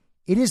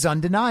 It is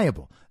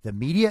undeniable. The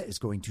media is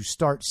going to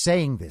start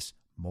saying this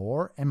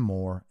more and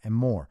more and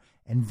more.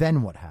 And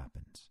then what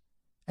happens?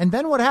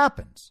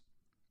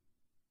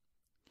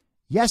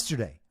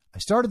 Yesterday, I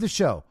started the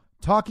show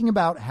talking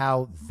about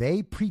how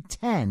they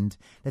pretend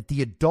that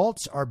the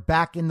adults are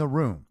back in the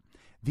room.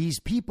 These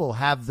people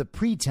have the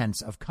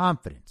pretense of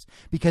confidence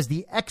because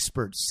the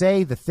experts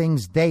say the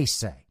things they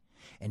say.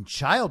 And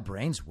child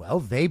brains, well,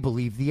 they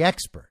believe the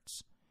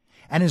experts.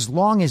 And as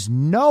long as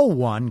no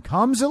one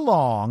comes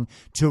along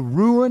to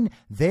ruin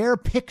their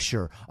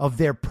picture of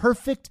their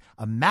perfect,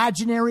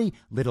 imaginary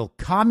little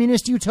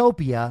communist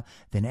utopia,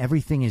 then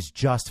everything is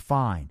just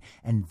fine.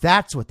 And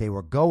that's what they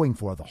were going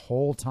for the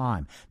whole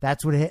time.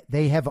 That's what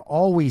they have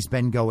always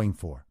been going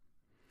for.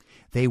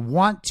 They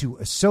want to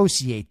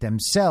associate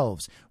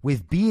themselves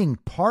with being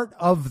part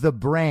of the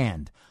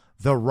brand,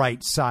 the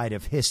right side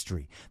of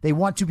history. They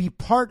want to be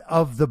part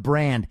of the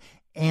brand,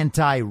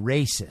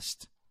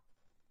 anti-racist.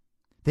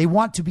 They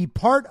want to be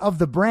part of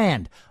the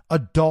brand,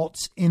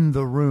 adults in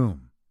the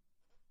room.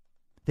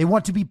 They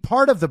want to be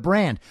part of the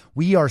brand,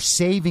 we are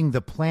saving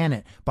the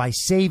planet by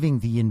saving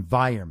the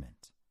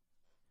environment.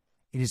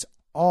 It is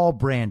all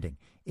branding.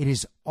 It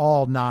is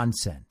all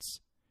nonsense.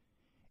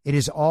 It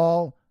is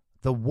all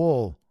the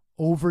wool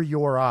over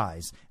your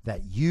eyes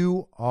that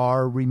you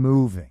are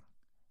removing.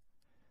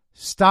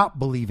 Stop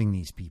believing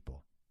these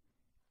people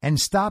and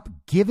stop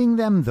giving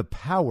them the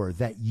power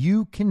that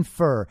you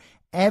confer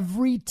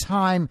every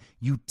time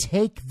you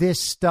take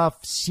this stuff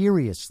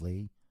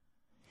seriously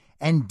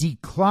and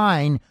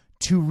decline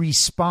to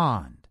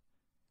respond,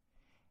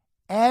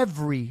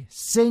 every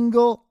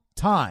single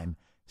time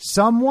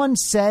someone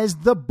says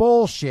the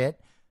bullshit,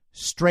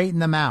 straighten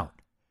them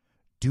out.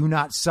 Do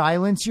not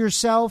silence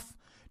yourself.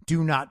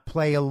 Do not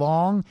play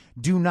along.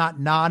 Do not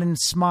nod and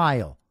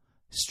smile.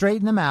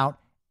 Straighten them out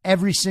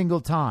every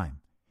single time.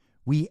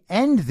 We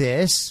end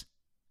this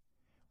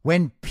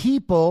when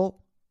people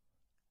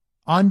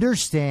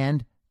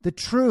understand the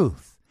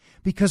truth.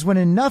 Because when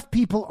enough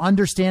people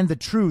understand the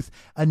truth,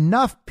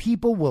 enough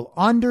people will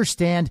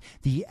understand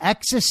the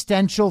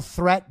existential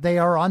threat they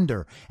are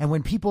under. And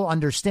when people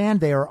understand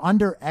they are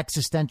under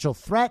existential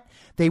threat,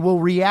 they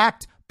will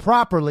react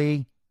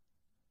properly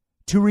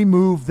to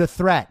remove the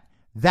threat.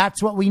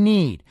 That's what we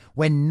need.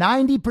 When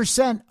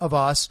 90% of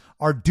us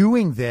are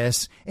doing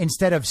this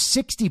instead of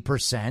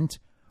 60%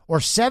 or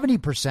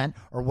 70%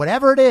 or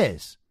whatever it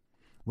is,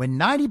 when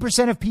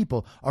 90% of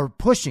people are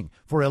pushing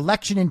for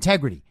election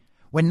integrity,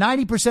 when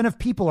 90% of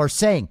people are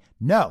saying,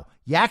 no,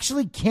 you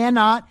actually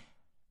cannot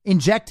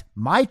inject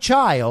my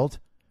child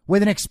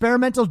with an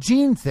experimental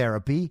gene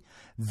therapy,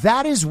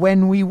 that is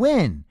when we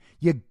win.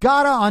 You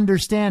gotta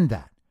understand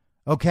that,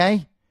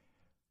 okay?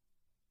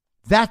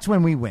 That's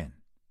when we win.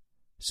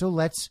 So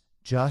let's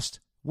just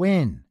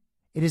win.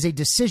 It is a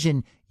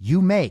decision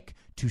you make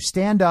to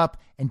stand up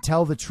and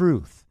tell the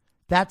truth.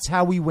 That's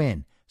how we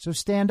win. So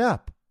stand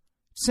up.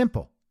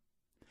 Simple.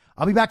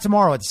 I'll be back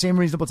tomorrow at the same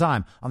reasonable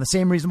time on the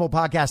Same Reasonable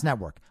Podcast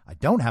Network. I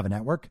don't have a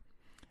network.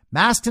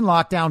 Masks and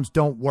lockdowns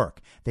don't work.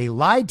 They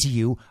lied to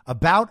you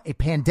about a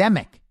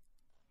pandemic.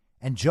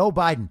 And Joe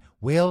Biden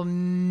will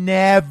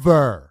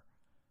never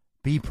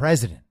be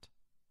president.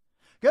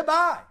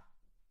 Goodbye.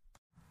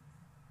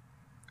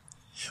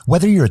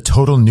 Whether you're a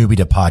total newbie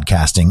to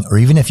podcasting or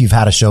even if you've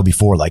had a show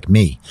before like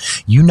me,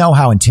 you know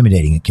how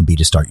intimidating it can be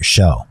to start your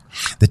show.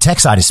 The tech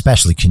side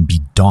especially can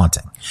be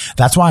daunting.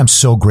 That's why I'm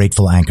so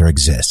grateful Anchor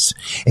exists.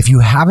 If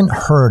you haven't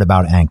heard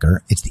about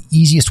Anchor, it's the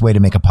easiest way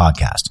to make a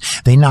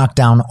podcast. They knock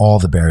down all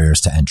the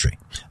barriers to entry.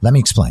 Let me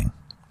explain.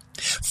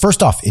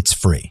 First off, it's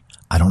free.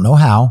 I don't know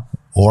how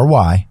or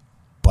why,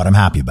 but I'm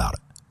happy about it.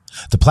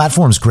 The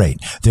platform's great.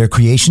 There are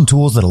creation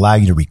tools that allow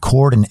you to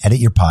record and edit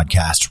your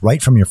podcast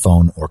right from your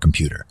phone or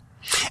computer.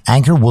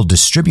 Anchor will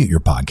distribute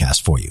your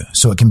podcast for you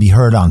so it can be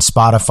heard on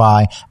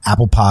Spotify,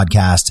 Apple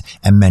Podcasts,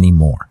 and many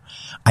more.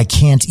 I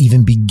can't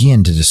even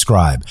begin to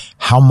describe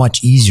how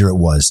much easier it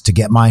was to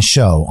get my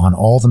show on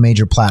all the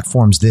major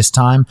platforms this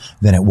time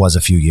than it was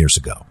a few years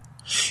ago.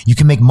 You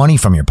can make money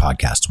from your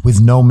podcast with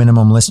no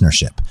minimum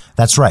listenership.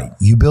 That's right.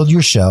 You build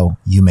your show,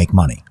 you make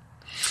money.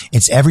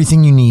 It's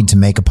everything you need to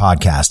make a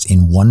podcast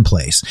in one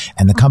place,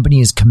 and the company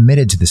is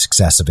committed to the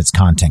success of its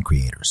content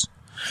creators.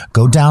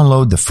 Go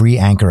download the free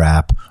Anchor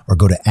app or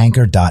go to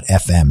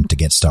anchor.fm to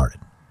get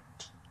started.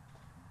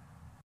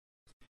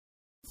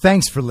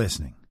 Thanks for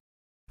listening.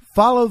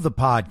 Follow the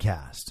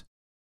podcast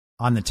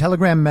on the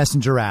Telegram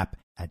Messenger app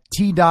at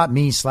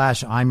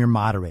t.me/I'm your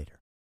moderator.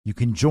 You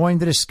can join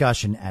the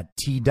discussion at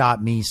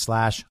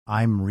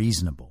t.me/I'm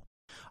reasonable.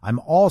 I'm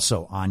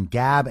also on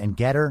Gab and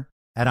Getter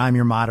at I'm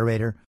your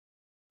moderator.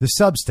 The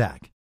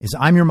Substack is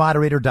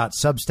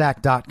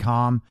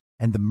imyourmoderator.substack.com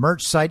and the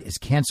merch site is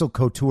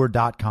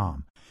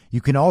cancelcouture.com.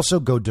 You can also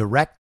go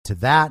direct to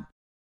that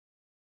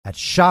at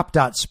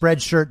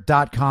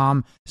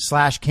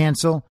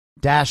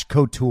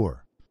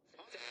shop.spreadshirt.com/cancel-couture.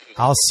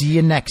 I'll see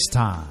you next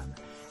time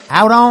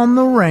out on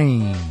the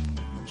range.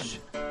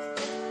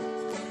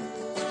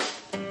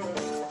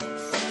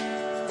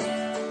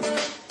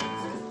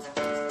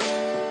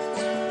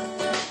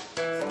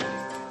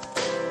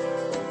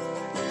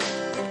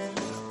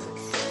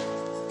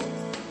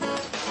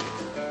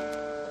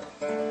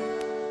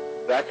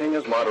 Acting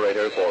as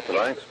moderator for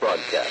tonight's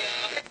broadcast.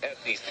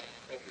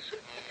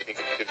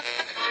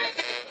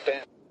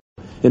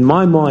 In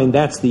my mind,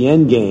 that's the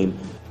end game.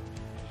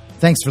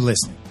 Thanks for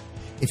listening.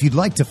 If you'd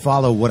like to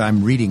follow what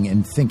I'm reading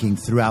and thinking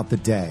throughout the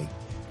day,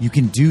 you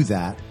can do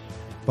that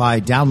by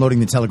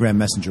downloading the Telegram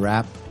Messenger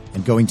app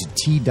and going to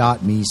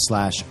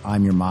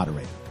t.me/I'm your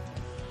moderator.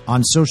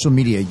 On social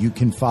media, you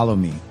can follow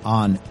me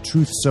on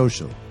Truth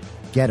Social,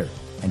 Getter,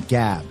 and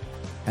Gab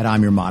at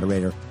I'm your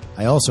moderator.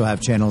 I also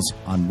have channels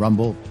on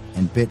Rumble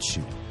and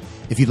BitChute.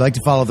 If you'd like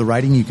to follow the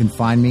writing, you can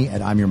find me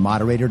at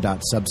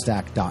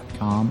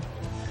imyourmoderator.substack.com.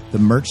 The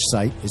merch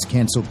site is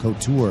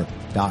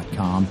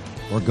cancelcouture.com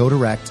or go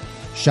direct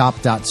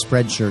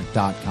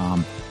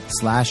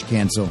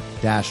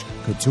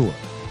shop.spreadshirt.com/cancel-couture.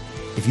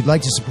 If you'd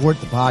like to support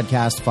the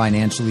podcast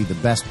financially, the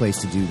best place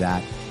to do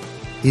that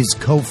is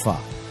Ko-Fi.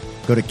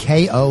 Go to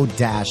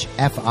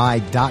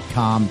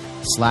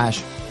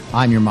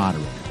ko-fi.com/I'm your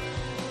moderator.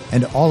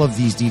 And all of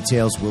these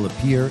details will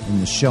appear in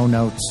the show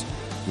notes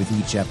with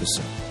each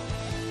episode.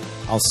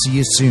 I'll see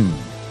you soon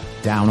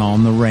down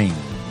on the range.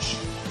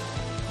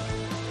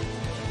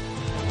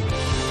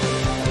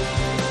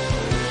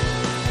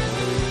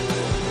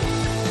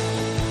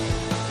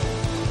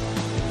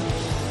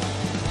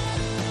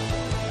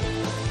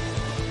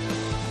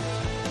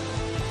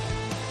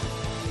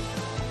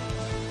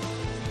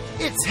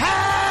 It's